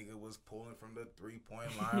 That nigga was pulling from the 3-point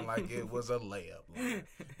line like it was a layup.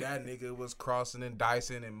 That nigga was crossing and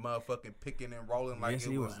dicing and motherfucking picking and rolling like Yes,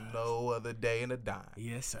 it he was was. no other day in a dime.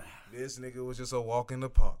 Yes, sir. This nigga was just a walk in the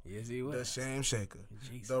park. Yes, he The was. shame shaker.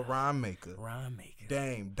 Jesus. The rhyme maker. Rhyme maker.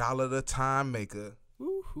 Dame, Dollar the time maker.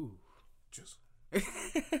 Woohoo. Just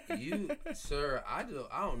You, sir, I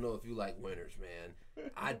don't know if you like winners, man.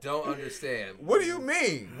 I don't understand. What do you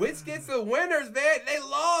mean? Which gets the winners, man? They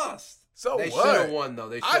lost. So They what? should have won, though.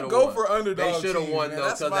 They should I have go won. for underdog. They should have teams, won, man. though,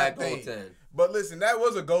 That's because my that thing. goaltend. But listen, that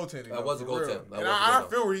was a goaltending. That though, was a for real. goaltend. That And was a I goaltend.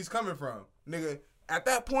 feel where he's coming from, nigga. At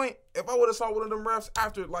that point, if I would have saw one of them refs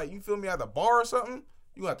after, like, you feel me, at the bar or something,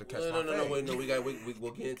 you have to catch my No, wait, no,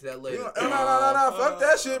 we'll get into that You later. know, no, fuck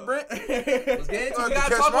that shit, Brent. Let's get into You it. We have to gotta catch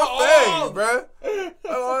talk about my all fade, bruh.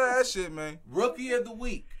 All that shit, man. Rookie of the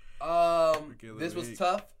week. of This the was week.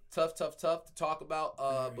 tough to talk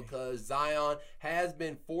about because Zion has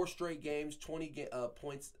been 4 straight games, 20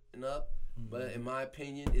 points and up. But in my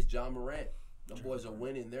opinion, it's John Morant. The boys are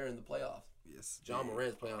winning. They're in the playoffs. Yes. John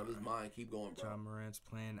Morant's playing out of his mind. Keep going, bro. John Morant's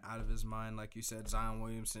playing out of his mind, like you said. Zion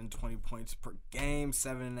Williamson, 20 points per game,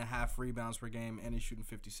 7.5 rebounds per game, and he's shooting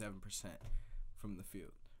 57% from the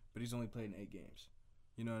field. But he's only played in 8 games.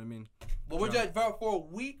 You know what I mean? But we're just for a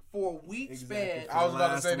week span. I was about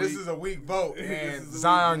to last say, this week. is a weak vote. This And is a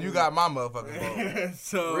Zion, weak you vote. got my motherfucking vote.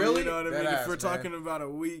 So, Really? you know what I mean? Deadass, If we're man. talking about a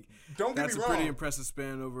week, Don't get that's me a wrong. pretty impressive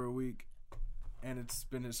span over a week. And it's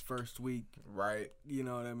been his first week. Right. You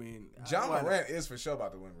know what I mean? John Why not? Morant is for sure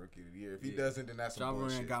about to win Rookie of the Year. If he Yeah. doesn't, then that's some John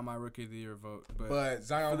bullshit. Morant got my Rookie of the Year vote. But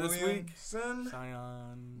Zion for this Williamson,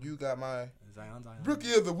 Zion. you got my Zion.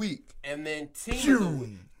 Rookie of the Week. And then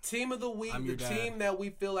team of the week, I'm the your dad. team that we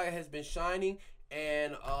feel like has been shining,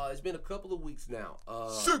 and it's been a couple of weeks now.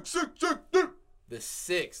 Six. The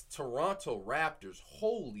 6th, Toronto Raptors.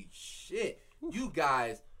 Holy shit. You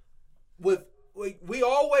guys, we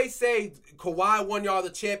always say Kawhi won y'all the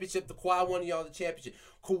championship, Kawhi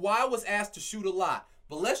was asked to shoot a lot.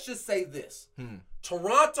 But let's just say this.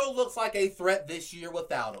 Toronto looks like a threat this year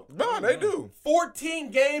without him. No, they do.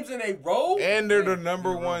 14 games in a row? And they're the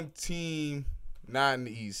number one team Not in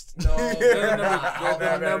the East. No, They're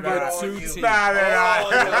the number 2 team. Nah.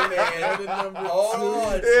 They're the number 2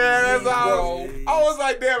 Yeah, that's team, all. bro. I was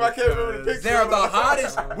like, damn, I can't remember the picture. They're the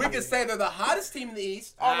hottest. We can say they're the hottest team in the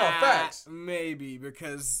East. Oh, no, facts. Maybe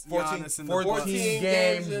because 14 Giannis and the 14 Bucks.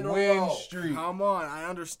 games in a win row. streak. Come on, I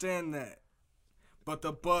understand that, but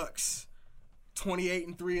the Bucks,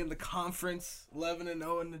 28-3 in the conference,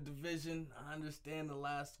 11-0 in the division. I understand the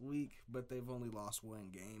last week, but they've only lost 1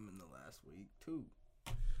 game in the last week too.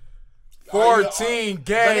 14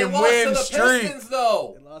 game win streak. Pistons,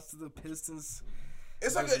 though. They lost to the Pistons.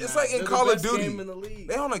 It's like Doesn't it's like matter. in They're Call the of best Duty. game in the league.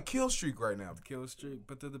 They on a kill streak right now. Kill streak,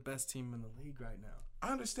 but they're the best team in the league right now.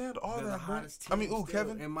 I understand all They're the that, bro. hottest team. I mean, ooh, still.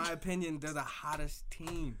 Kevin. In my opinion, they're the hottest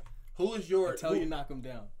team. Who is your Until you knock them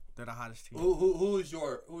down, they're the hottest team. who is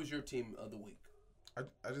your team of the week?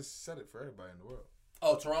 I just said it for everybody in the world.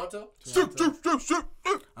 Oh, Toronto. I'm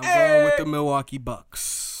going with the Milwaukee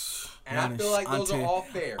Bucks. And I feel like those are all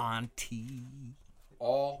fair. Auntie.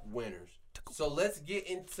 All winners. So let's get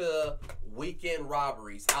into weekend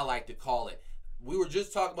robberies, I like to call it. We were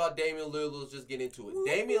just talking about Damian Lillard. Let's just get into it.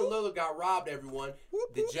 Damian Lillard got robbed, everyone.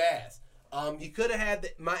 The Jazz. He could have had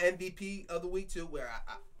my MVP of the week, too, where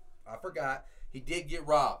I forgot. He did get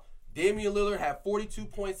robbed. Damian Lillard had 42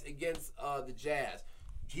 points against the Jazz.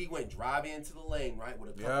 He went driving into the lane, right,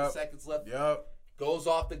 with a couple seconds left. Yep. Goes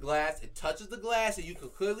off the glass. It touches the glass, and you can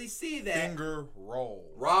clearly see that. Finger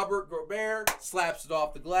roll. Robert Gobert slaps it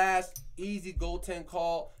off the glass. Easy goaltend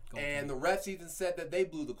call. And the refs even said that they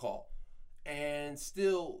blew the call. And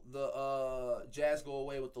still, the Jazz go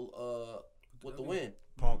away with the win.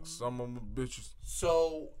 Punk some of my bitches.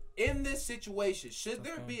 So, in this situation, should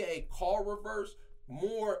there be a call reverse?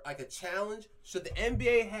 More like a challenge? Should the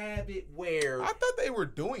NBA have it where I thought they were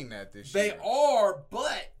doing that this they year. are,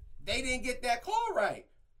 but they didn't get that call right?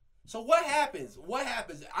 So what happens?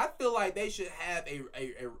 I feel like they should have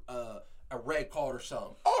a red card or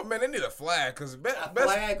something. Oh man, they need a flag because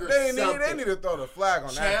flag or they something. need to throw the flag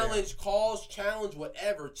on that. Challenge calls, challenge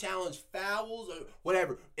whatever, challenge fouls or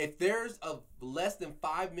whatever. If there's a less than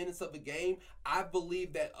 5 minutes of a game, I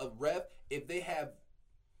believe that a ref, if they have,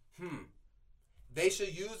 they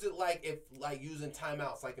should use it like using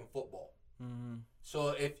timeouts like in football. Mm-hmm. So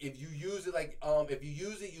if you use it if you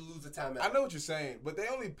use it, you lose a timeout. I know what you're saying, but they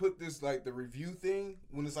only put this like the review thing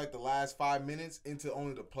when it's like the last 5 minutes into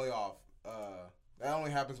only the playoff. That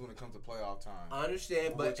only happens when it comes to playoff time. I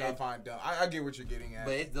understand, but which I find dumb. I get what you're getting at.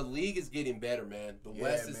 But the league is getting better, man. The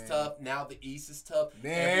West is man. tough. Now the East is tough.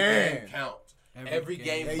 Man. Every game counts. Every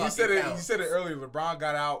game Hey, fucking counts. you said it earlier. LeBron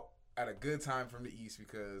got out at a good time from the East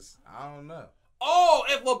because I don't know. Oh,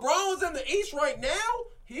 if LeBron was in the East right now,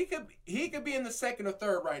 he could be in the second or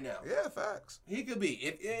third right now. Yeah, facts. He could be.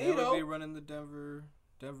 If They you would know, be running the Denver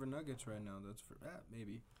Nuggets right now. That's for that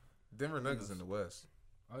maybe. Denver Nuggets in the West.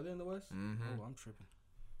 Are they in the West? Mm-hmm. Oh, I'm tripping.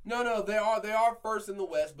 no, they are first in the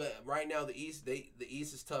West, but right now the East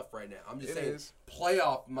is tough right now. I'm just saying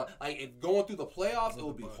playoff. If going through the playoffs, it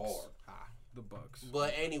would be hard. The Bucks.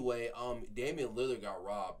 But anyway, Damian Lillard got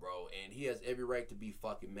robbed, bro, and he has every right to be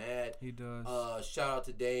fucking mad. He does. Shout out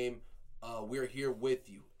to Dame. We're here with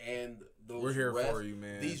you, and We're here for you,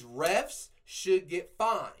 man. These refs should get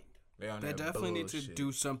fined. They definitely need to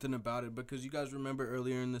do something about it because you guys remember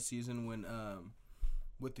earlier in the season when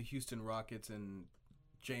with the Houston Rockets and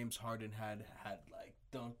James Harden had like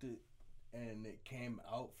dunked it and it came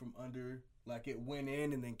out from under, like it went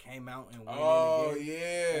in and then came out and went in again.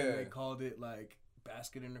 Yeah. And they called it like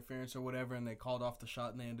basket interference or whatever, and they called off the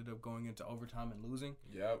shot and they ended up going into overtime and losing.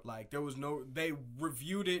 Yep. Like they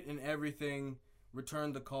reviewed it and everything,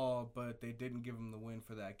 returned the call, but they didn't give him the win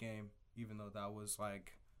for that game, even though that was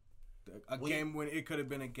like a game when it could have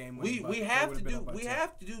been a game win. We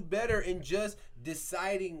have to do better in just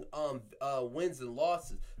deciding wins and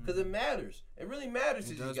losses because it matters. It really matters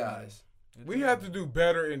to you guys. We have to do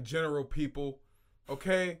better in general, people.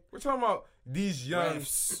 Okay, we're talking about these young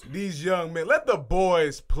men. Let the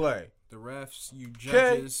boys play. The refs, you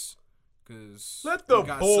judges, because let the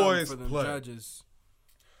boys play. Judges.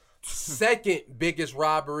 Second biggest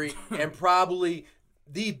robbery and probably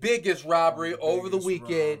the biggest robbery over the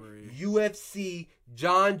weekend. UFC,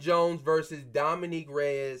 John Jones versus Dominique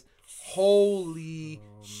Reyes. Holy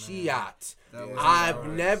shit. I've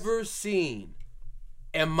never seen,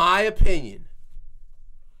 in my opinion,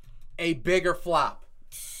 a bigger flop.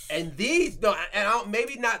 And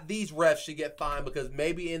maybe not these refs should get fined because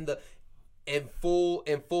maybe in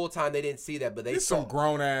full time they didn't see that, but There's some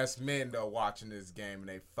grown ass men though watching this game and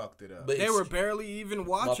they fucked it up. But they were barely even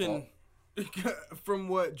watching. From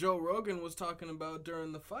what Joe Rogan was talking about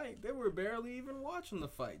during the fight, they were barely even watching the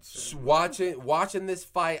fights. Watching this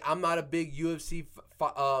fight, I'm not a big UFC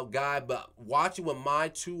guy, but watching with my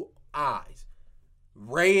two eyes,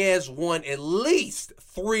 Reyes won at least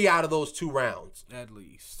 3 out of those 2 rounds. At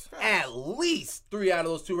least 3 out of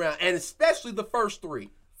those 2 rounds, and especially the first 3.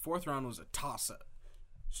 4th round was a toss-up.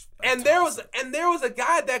 And there was a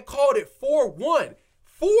guy that called it 4-1.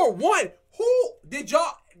 4-1. Who did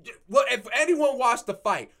y'all? Well, if anyone watched the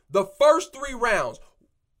fight, the first 3 rounds,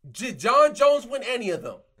 did John Jones win any of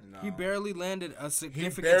them? No. He barely landed a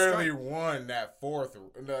significant He barely strike. won that 4th,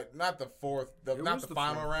 not the 4th, not the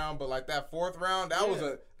final round, but like that 4th round. That was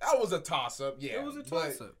a toss up. Yeah, It was a but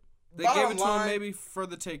toss-up. They gave it to line, him maybe for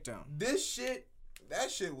the takedown. That shit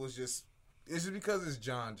was just. It's just because it's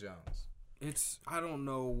John Jones. I don't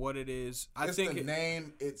know what it is. It's the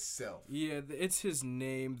name itself. Yeah, it's his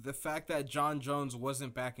name. The fact that John Jones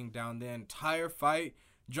wasn't backing down the entire fight.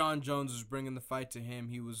 John Jones was bringing the fight to him.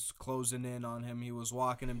 He was closing in on him. He was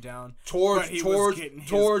walking him down. Towards from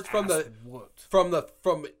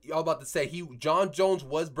y'all about to say John Jones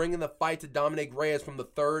was bringing the fight to Dominic Reyes from the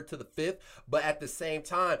 3rd to the 5th, but at the same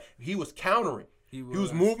time he was countering. He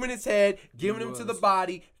was moving his head, giving him to the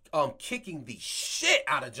body, kicking the shit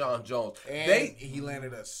out of John Jones. And he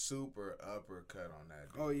landed a super uppercut on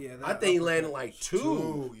that dude. Oh yeah, I think he landed like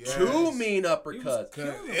two mean uppercuts.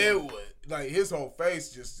 It was like his whole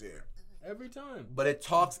face just there. Every time. But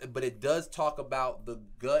it does talk about the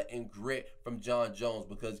gut and grit from John Jones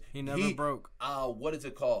because he never broke. What is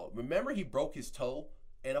it called? Remember he broke his toe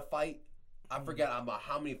in a fight? I forgot about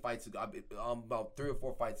how many fights ago. About 3 or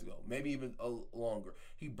 4 fights ago, maybe even longer.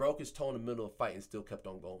 He broke his toe in the middle of the fight and still kept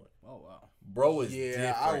on going. Oh wow, bro is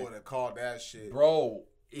different. I would have called that shit. Bro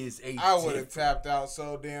is I would have tapped out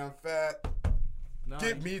so damn fat. Nice.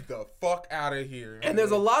 Get me the fuck out of here. And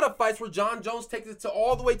there's a lot of fights where John Jones takes it to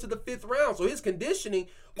all the way to the 5th round. So his conditioning,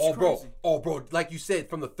 bro, like you said,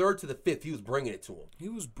 from the 3rd to the 5th, he was bringing it to him. He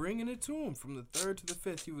was bringing it to him from the 3rd to the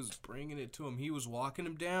 5th. He was bringing it to him. He was walking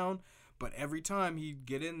him down. But every time he'd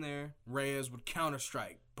get in there, Reyes would counter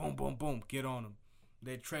strike. Boom, boom, boom. Get on him.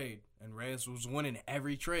 They'd trade. And Reyes was winning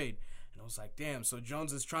every trade. And I was like, damn, so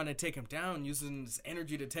Jones is trying to take him down, using his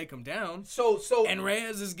energy to take him down. And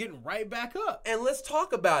Reyes is getting right back up. And let's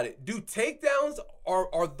talk about it. Do takedowns,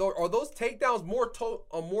 are those takedowns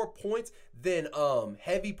more points than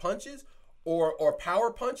heavy punches or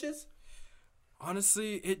power punches?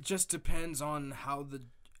 Honestly, it just depends on how the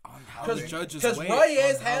judges because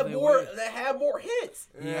Reyes had more hits.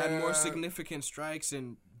 He had more significant strikes,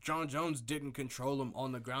 and John Jones didn't control him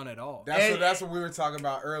on the ground at all. That's what we were talking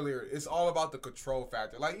about earlier. It's all about the control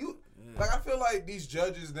factor. Like I feel like these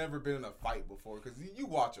judges never been in a fight before. Because you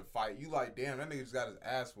watch a fight, you like, damn, that nigga just got his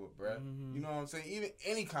ass whooped, bruh. Mm-hmm. You know what I'm saying? Even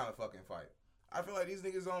any kind of fucking fight. I feel like these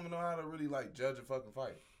niggas don't even know how to really like judge a fucking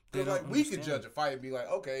fight. Because like we could judge a fight and be like,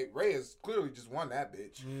 okay, Reyes clearly just won that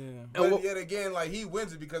bitch. Yeah. But yet again, like he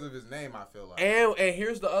wins it because of his name. I feel like. And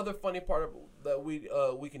here's the other funny part that we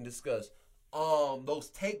can discuss.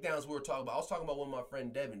 Those takedowns we were talking about. I was talking about one of my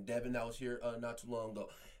friend Devin that was here not too long ago.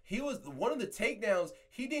 He was one of the takedowns.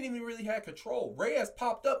 He didn't even really have control. Reyes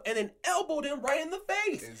popped up and then elbowed him right in the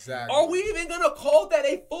face. Exactly. Are we even gonna call that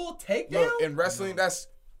a full takedown? Look, in wrestling, that's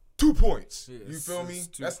 2 points. Yes, you feel me?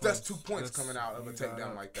 That's 2 points coming out of a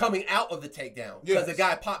takedown like that. Coming out of the takedown. Because the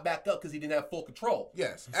guy popped back up because he didn't have full control.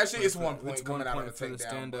 Yes. Actually, it's 1 point coming out of a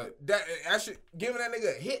takedown. But that actually giving that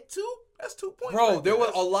nigga a hit too, that's 2 points. Bro, there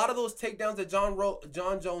were a lot of those takedowns that John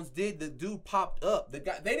Jones did. The dude popped up. They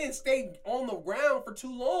didn't stay on the ground for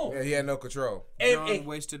too long. Yeah, he had no control. John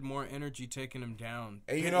wasted more energy taking him down.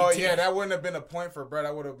 And that wouldn't have been a point for Brett.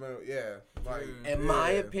 That would have been, like. In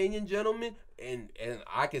my opinion, gentlemen, and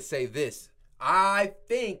I can say this. I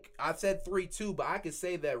think I said 3-2, but I could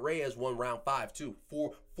say that Reyes won round 5 too.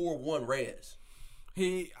 4-1 Reyes.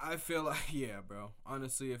 I feel like, bro.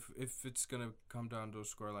 Honestly, if it's gonna come down to a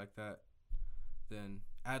score like that, then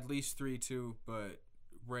at least 3-2. But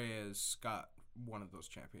Reyes got one of those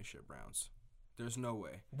championship rounds. There's no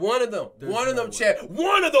way. One of those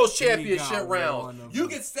championship rounds. You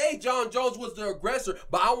can say John Jones was the aggressor,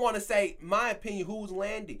 but I want to say, my opinion, who was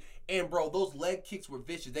landing. And, bro, those leg kicks were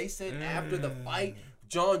vicious. They said after the fight,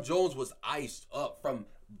 John Jones was iced up from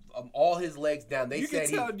all his legs down. They said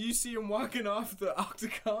can tell. You see him walking off the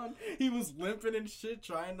octagon. He was limping and shit,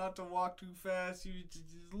 trying not to walk too fast. He just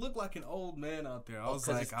looked like an old man out there. I was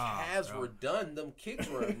like, his calves were done. Them kicks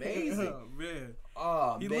were amazing. Man.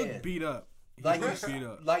 Oh, he man. looked beat up. Like got beat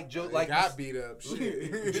up. like Joe, Like like got beat up.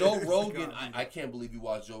 Shit. Joe Rogan. I can't believe you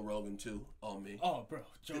watched Joe Rogan too on me. Oh, bro,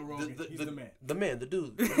 Joe Rogan, he's the man. The man, the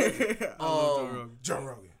dude. I love Joe Rogan. Joe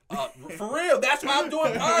Rogan. For real, that's why I'm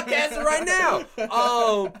doing podcasting right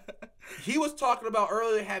now. He was talking about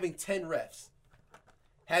earlier having 10 refs,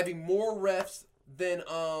 having more refs than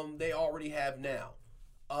they already have now.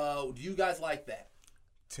 Do you guys like that?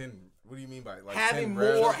 10. What do you mean by like Having 10 more,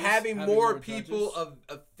 refs? having Having more more people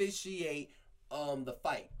officiate the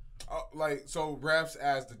fight. Like so, refs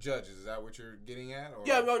as the judges. Is that what you're getting at? Or?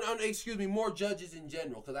 Yeah, no, excuse me, more judges in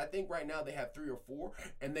general, because I think right now they have 3 or 4,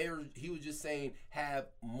 and he was just saying have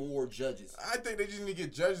more judges. I think they just need to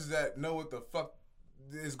get judges that know what the fuck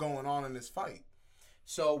is going on in this fight.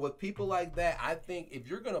 So with people like that, I think if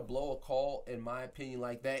you're gonna blow a call, in my opinion,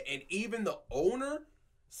 like that, and even the owner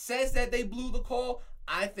says that they blew the call,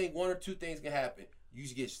 I think 1 or 2 things can happen. You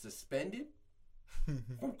get suspended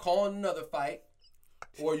from calling another fight,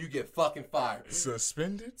 or you get fucking fired.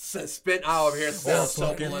 Suspended? Oh, over here Or sounds so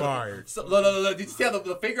fucking blunt. fired. So, look. Did you see how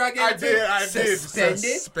the finger I gave? I did. Suspended.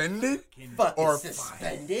 Suspended? Fucking Or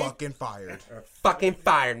suspended. fucking fired. Fucking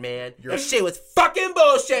fired, man. Your shit was fucking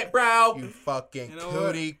bullshit, bro. You fucking You know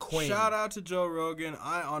cootie what? queen. Shout out to Joe Rogan.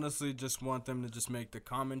 I honestly just want them to just make the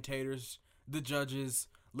commentators, the judges,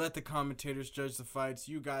 let the commentators judge the fights.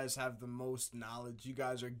 You guys have the most knowledge. You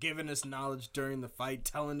guys are giving us knowledge during the fight,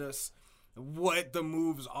 telling us what the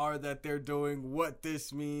moves are that they're doing, what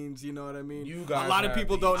this means. You know what I mean? You guys a lot of have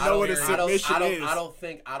people the- don't know what a submission is. I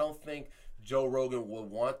don't think Joe Rogan would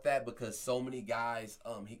want that, because so many guys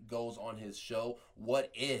he goes on his show. What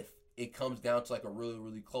if it comes down to like a really,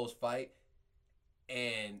 really close fight,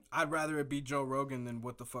 and I'd rather it be Joe Rogan than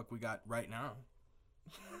what the fuck we got right now.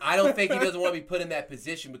 I don't think he doesn't want to be put in that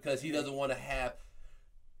position, because he doesn't want to have.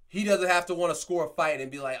 He doesn't have to want to score a fight and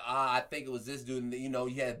be like, I think it was this dude, and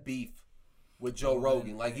he had beef with Joe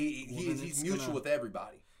Rogan. Like he's mutual with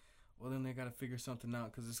everybody. Well, then they got to figure something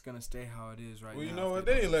out, because it's going to stay how it is right now. Well, you know if what?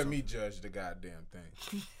 they They don't didn't let do me judge the goddamn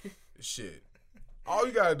thing. Shit. All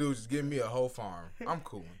you gotta do is just give me a whole farm. I'm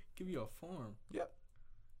cool. something. Give you a form. Yep.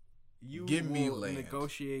 You Give me will land.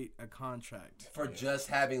 negotiate a contract For just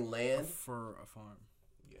having land, for a farm.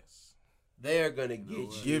 Yes. they're gonna get you.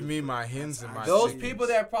 Give me my hens and my Those chickens. people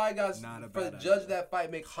that probably got Not a for bad judge idea. that fight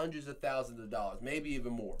make hundreds of thousands of dollars, maybe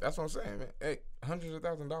even more. That's what I'm saying, man. Hey, $hundreds of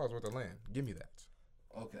thousands worth of land. Give me that.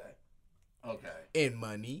 Okay. In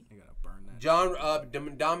money. You got to burn that.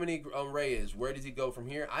 John Dominic Reyes, where does he go from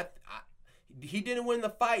here? He didn't win the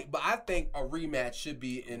fight, but I think a rematch should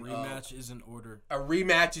be in. Rematch is in order. A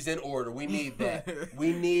rematch is in order. We need that.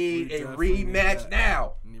 We need We a definitely need rematch that.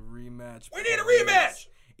 now. We need a rematch. We need a rematch.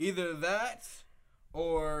 Either that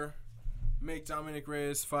or make Dominic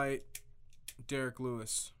Reyes fight Derek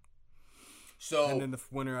Lewis. So And then the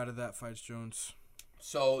winner out of that fights Jones.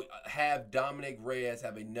 So have Dominic Reyes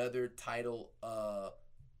have another title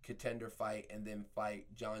contender fight, and then fight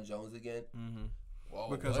John Jones again. Mm-hmm. Whoa,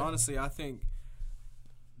 Because what? honestly, I think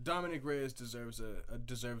Dominic Reyes deserves a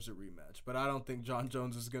rematch, but I don't think John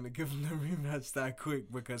Jones is gonna give him the rematch that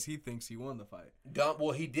quick, because he thinks he won the fight.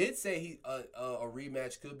 Well, he did say a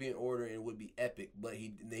rematch could be in order and it would be epic, but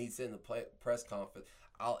he said in the press conference,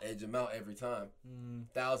 "I'll edge him out every time.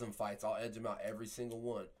 1,000 fights, I'll edge him out every single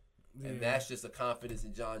one." And that's just a confidence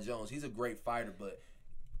in John Jones. He's a great fighter, but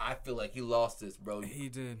I feel like he lost this, bro. He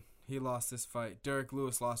did. He lost this fight. Derek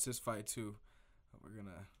Lewis lost his fight too. We're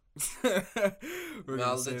gonna.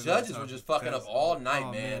 Now the judges were just fucking up all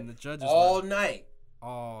night, man. The judges all were night.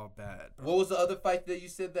 all bad, bro. What was the other fight that you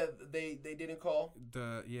said that they didn't call?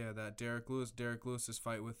 That Derek Lewis's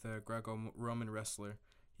fight with the Greco-Roman wrestler.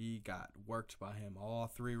 He got worked by him all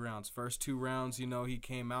 3 rounds. First 2 rounds, he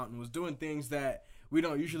came out and was doing things that we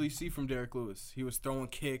don't usually see from Derek Lewis. He was throwing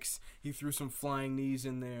kicks. He threw some flying knees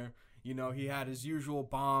in there. He had his usual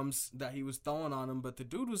bombs that he was throwing on him, but the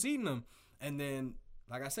dude was eating them. And then,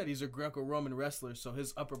 like I said, he's a Greco-Roman wrestler, so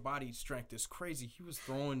his upper body strength is crazy. He was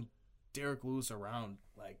throwing Derek Lewis around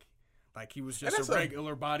like he was just a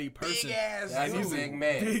regular body person. Big ass That's dude. a big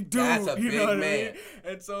man. Big dude. That's a big know what I man. mean?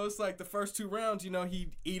 And so it's like the first 2 rounds,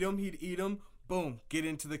 he'd eat him, boom, get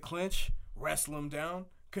into the clinch, wrestle him down,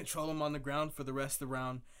 control him on the ground for the rest of the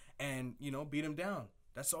round, and, beat him down.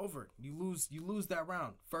 That's over. You lose that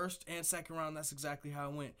round. First and second round, that's exactly how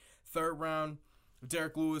it went. Third round,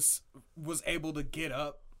 Derek Lewis was able to get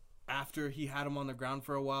up after he had him on the ground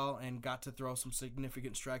for a while and got to throw some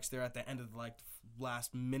significant strikes there at the end of the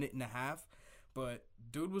last minute and a half. But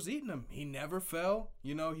dude was eating him. He never fell.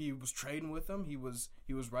 He was trading with him. He was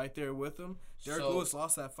right there with him. Derek Lewis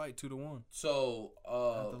lost that fight 2-1. So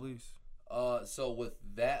At the least. So with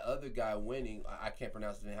that other guy winning, I can't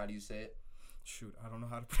pronounce his name. How do you say it? Shoot, I don't know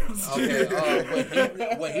how to pronounce Okay,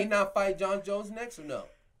 it. would he not fight John Jones next or no?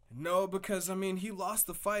 No, because I mean he lost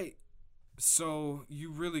the fight, so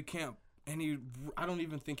you really can't. And I don't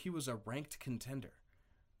even think he was a ranked contender.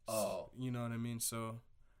 Oh, You know what I mean? So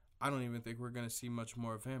I don't even think we're gonna see much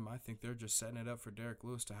more of him. I think they're just setting it up for Derek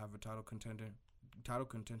Lewis to have a title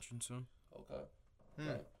contention soon. okay.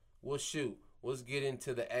 Okay. Well, shoot. Let's get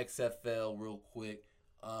into the XFL real quick.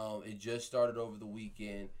 It just started over the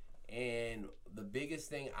weekend, and the biggest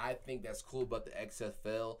thing I think that's cool about the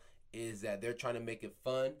XFL is that they're trying to make it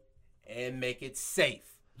fun and make it safe.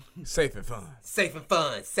 Safe and fun. Safe and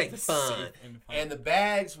fun. Safe and fun. Safe and fun. And the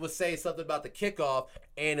bags would say something about the kickoff,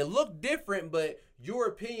 and it looked different, but your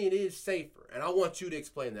opinion is safer. And I want you to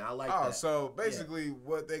explain that. I like that. So basically,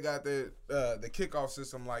 what they got the kickoff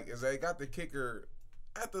system like is they got the kicker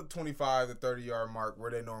at the 25 to 30 yard mark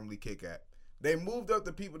where they normally kick at. They moved up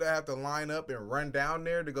the people that have to line up and run down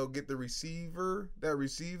there to go get the receiver that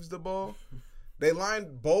receives the ball. They lined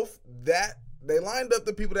up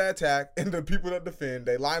the people that attack and the people that defend.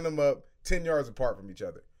 They lined them up 10 yards apart from each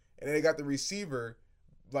other. And then they got the receiver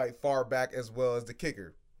like far back as well as the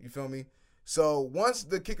kicker. You feel me? So once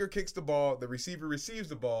the kicker kicks the ball, the receiver receives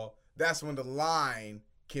the ball, that's when the line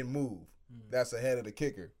can move. That's ahead of the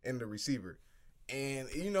kicker and the receiver. And,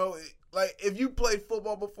 like if you played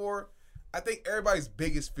football before, I think everybody's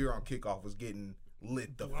biggest fear on kickoff was getting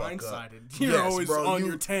lit the fuck up. Blindsided. You're always on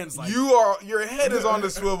your tens. Like, your head is on the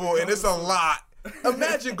swivel, and it's a lot.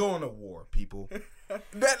 Imagine going to war, people.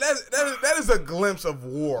 That is a glimpse of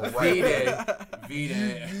war, right?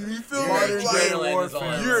 V-Day. You feel Modern me? day Like,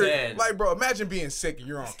 warfare. you're like, bro. Imagine being sick and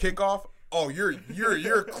you're on kickoff. Oh, you're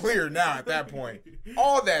clear now at that point.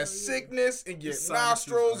 All that sickness in your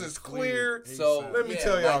nostrils is clear. So let me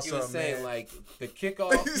tell y'all like you were something, saying, man. like the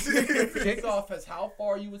kickoff has how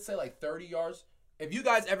far you would say, like 30 yards? If you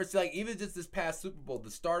guys ever see, like, even just this past Super Bowl,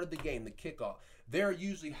 the start of the game, the kickoff, they're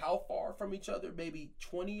usually how far from each other? Maybe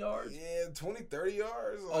 20 yards? Yeah, 20, 30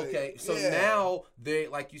 yards. Like, Okay, so yeah. now they,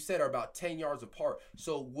 like you said, are about 10 yards apart.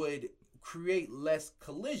 So would create less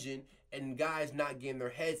collision and guys not getting their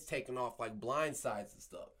heads taken off like blind sides and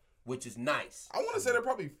stuff, which is nice. I want to say they're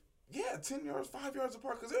probably 10 yards, 5 yards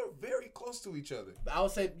apart because they're very close to each other. I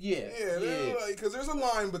would say, yeah. Because there's a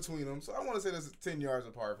line between them, so I want to say that's 10 yards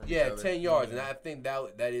apart from each Yeah, other. 10 yards, and I think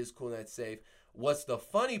that is cool and that's safe. What's the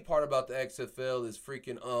funny part about the XFL is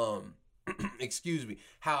freaking excuse me,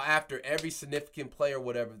 how after every significant play or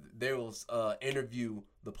whatever, they will interview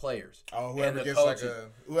the players. Oh, and the gets coaches.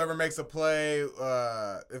 whoever makes a play,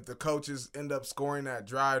 if the coaches end up scoring that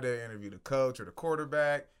drive, they interview the coach or the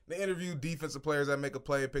quarterback. They interview defensive players that make a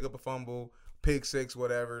play, pick up a fumble, pick six,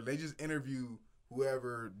 whatever. They just interview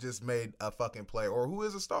whoever just made a fucking play or who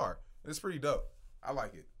is a star. It's pretty dope. I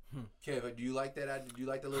like it. Kevin, do you like that? Do you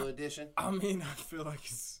like the little addition? I mean, I feel like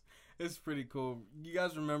it's pretty cool. You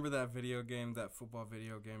guys remember that football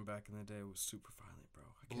video game back in the day? It was super violent, bro.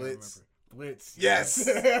 I can't Blitz. remember. Blitz. Yes.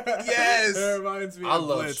 Yes. It reminds me I of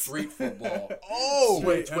love Blitz. street football. Oh.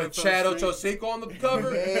 with NFL Chad Street. Ochocinco on the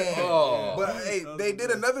cover. Man. Oh. But hey, That was they the did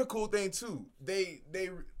best. another cool thing too. They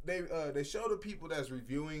show the people that's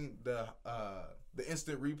reviewing the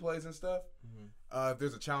instant replays and stuff. If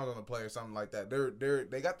there's a challenge on the play or something like that,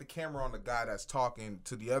 they got the camera on the guy that's talking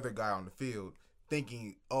to the other guy on the field,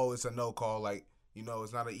 thinking, oh, it's a no call, like,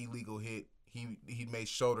 it's not an illegal hit. He made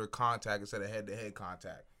shoulder contact instead of head to head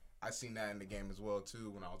contact. I seen that in the game as well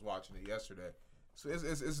too when I was watching it yesterday. So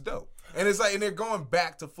it's dope, and it's like, and they're going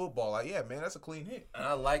back to football. Like, yeah, man, that's a clean hit. And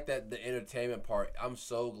I like that the entertainment part. I'm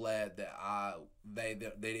so glad that they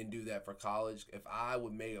didn't do that for college. If I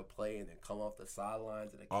would make a play and then come off the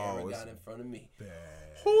sidelines and the camera got in front of me,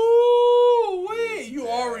 whoo-wee, you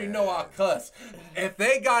already know I cuss. If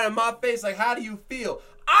they got in my face, like, how do you feel?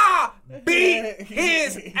 I beat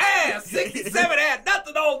his ass. 67 had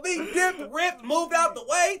nothing on me. Dipped, ripped, moved out the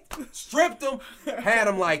way, stripped him, had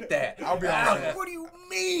him like that. I'll be honest. What do you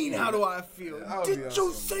mean? How do I feel? I'll be Did on you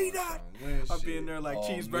some say that? I'll be in there like Oh,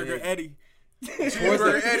 Cheeseburger man. Eddie.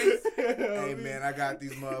 Cheeseburger Eddie. Hey, man, I got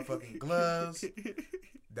these motherfucking gloves.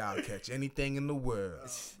 That'll catch anything in the world.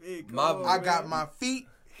 I got my feet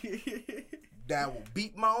that will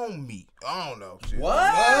beat my own meat. I don't know. Shit.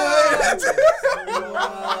 What?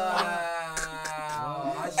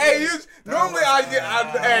 Hey, normally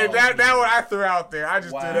hey, that one I threw out there. I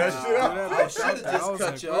just threw that shit I out. should have I just was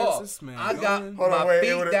cut like, you where's off. this man I got going? Hold on, my wait, it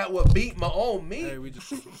feet would've- that would beat my own meat. Hey, we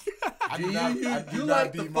just I do not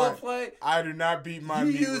like the beat full my. play? I do not beat my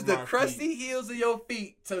You meat use with the my crusty feet. heels of your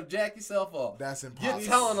feet to jack yourself off. That's impossible. You're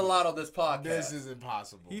telling a lot on this podcast. This is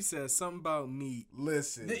impossible. he said something about meat,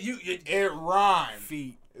 Listen, You it rhymes.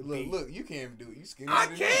 feet. Look, you can't even do it. You skinny. I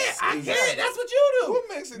can't. That's what you do. What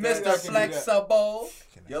makes it that I Mr. can do that? Flexible.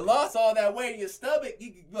 You lost all that weight in your stomach.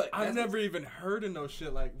 Look, I've never even heard of no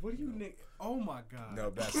shit like, what do you nigga? Oh my God. No,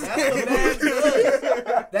 that's what Max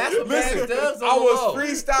does. That's what Max does. I was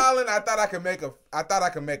freestyling. I thought I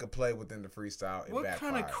could make a play within the freestyle. What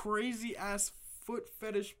kind of crazy ass foot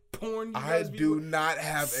fetish porn you I guys do not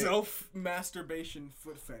have self masturbation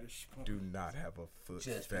foot fetish porn. Do not have a foot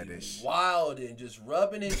just fetish. Wild and just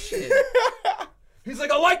rubbing and shit. He's like,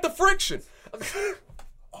 I like the friction.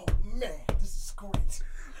 Oh man, this is great.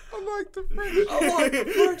 I like the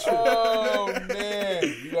friction. Oh man,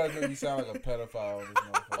 you guys make me sound like a pedophile.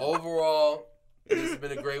 Overall, this has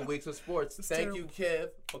been a great week of sports. Thank terrible. you, Kev,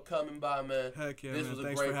 for coming by, man. Heck yeah, this man. was a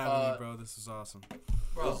Thanks great for having pod. me, bro. This is awesome.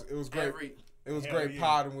 Bro, It was great. It was Hell great yeah.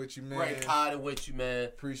 podding with you, man. Great podding with you, man.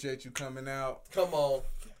 Appreciate you coming out. Come on.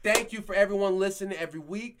 Thank you for everyone listening every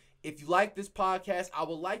week. If you like this podcast, I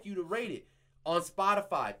would like you to rate it on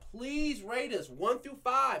Spotify. Please rate us 1 through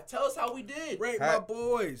 5. Tell us how we did. Rate my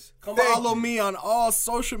boys. Come Follow on. me on all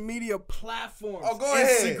social media platforms. Oh, go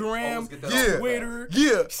ahead. Instagram, Get that Yeah. off. Twitter,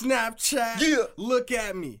 Yeah. Snapchat. Yeah. Look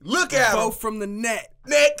at me. Look at Vote him. from the net.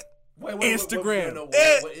 Nick. Wait, Instagram. no,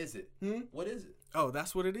 what is it? What is it? Oh,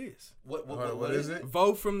 that's what it is. What is it?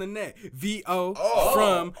 Vote from the net. VO Oh.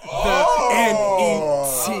 from Oh. the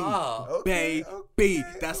NET. Ah. Okay, Baby.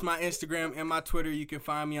 okay. That's my Instagram and my Twitter. You can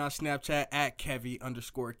find me on Snapchat at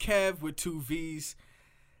Kevy_Kev with 2 V's.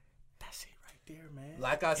 That's it right there, man.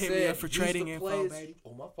 Like I Hit said, me up for use trading the info, plays. baby.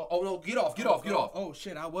 Oh, my fault. Oh, no, get off. Oh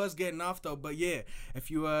shit, I was getting off though, but yeah,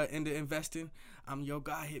 if you into investing, I'm your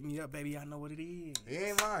guy. Hit me up, baby. I know what it is. He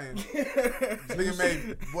ain't lying. This nigga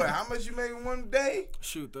made what? How much you made in one day?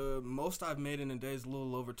 Shoot, the most I've made in a day is a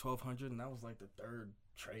little over 1,200, and that was like the 3rd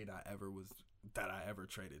trade I ever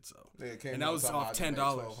traded. So, Nigga came and that was off $10.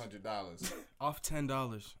 $1,200. Off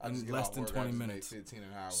 $10 in less than 20 minutes. 15 an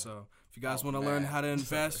hour. So, if you guys Oh, want to learn man. how to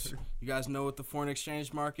invest, you guys know what the foreign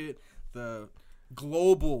exchange market, the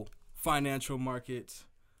global financial markets,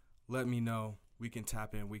 let me know. We can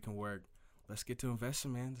tap in. We can work. Let's get to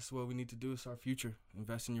investing, man. This is what we need to do. It's our future.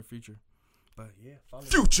 Invest in your future. But yeah, follow me.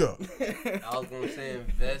 Future. I was going to say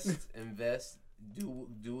invest. Do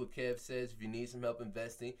what Kev says. If you need some help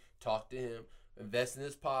investing, talk to him. Invest in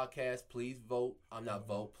this podcast. Please vote.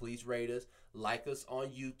 Please rate us. Like us on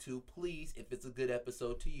YouTube, please, if it's a good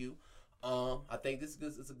episode to you. I think this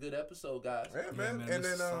is a good episode, guys. Yeah, man. man, And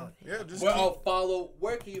this is then, solid. yeah, just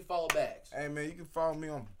Where can you follow Bags? Hey, man, you can follow me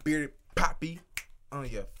on Bearded Poppy.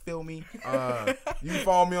 You feel me? You can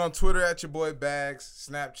follow me on Twitter at your boy Bags.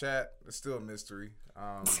 Snapchat, it's still a mystery.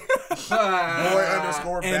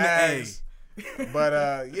 Boy_Bags.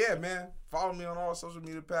 But yeah, man, follow me on all social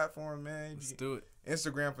media platforms, man. Let's do it.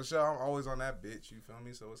 Instagram for sure. I'm always on that bitch. You feel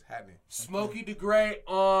me? So it's happening. Smokey the Great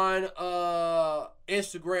on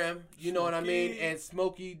Instagram, you know what I mean, and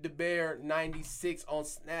Smokey the Bear 96 on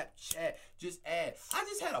Snapchat. Just add. I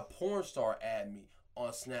just had a porn star add me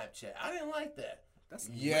on Snapchat. I didn't like that. That's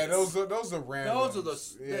Yeah, those are random. Those are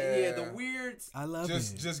the weird. I love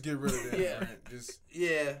it. Just get rid of that. Yeah. Just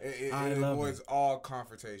Yeah. it I love avoids all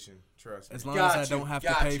confrontation. Trust me. As long Got as I you, don't have to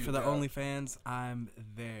got pay you, for the bro. OnlyFans, I'm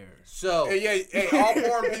there. So Hey, all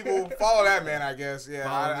porn people follow that man. I guess. Yeah,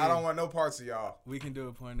 Follow I me. don't want no parts of y'all. We can do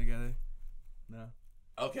a porn together. No.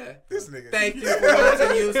 okay. This nigga. Thank you for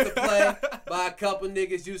watching Used to Play by a couple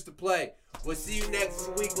niggas used to play. We'll see you next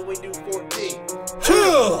week when we do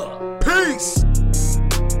 14. Peace.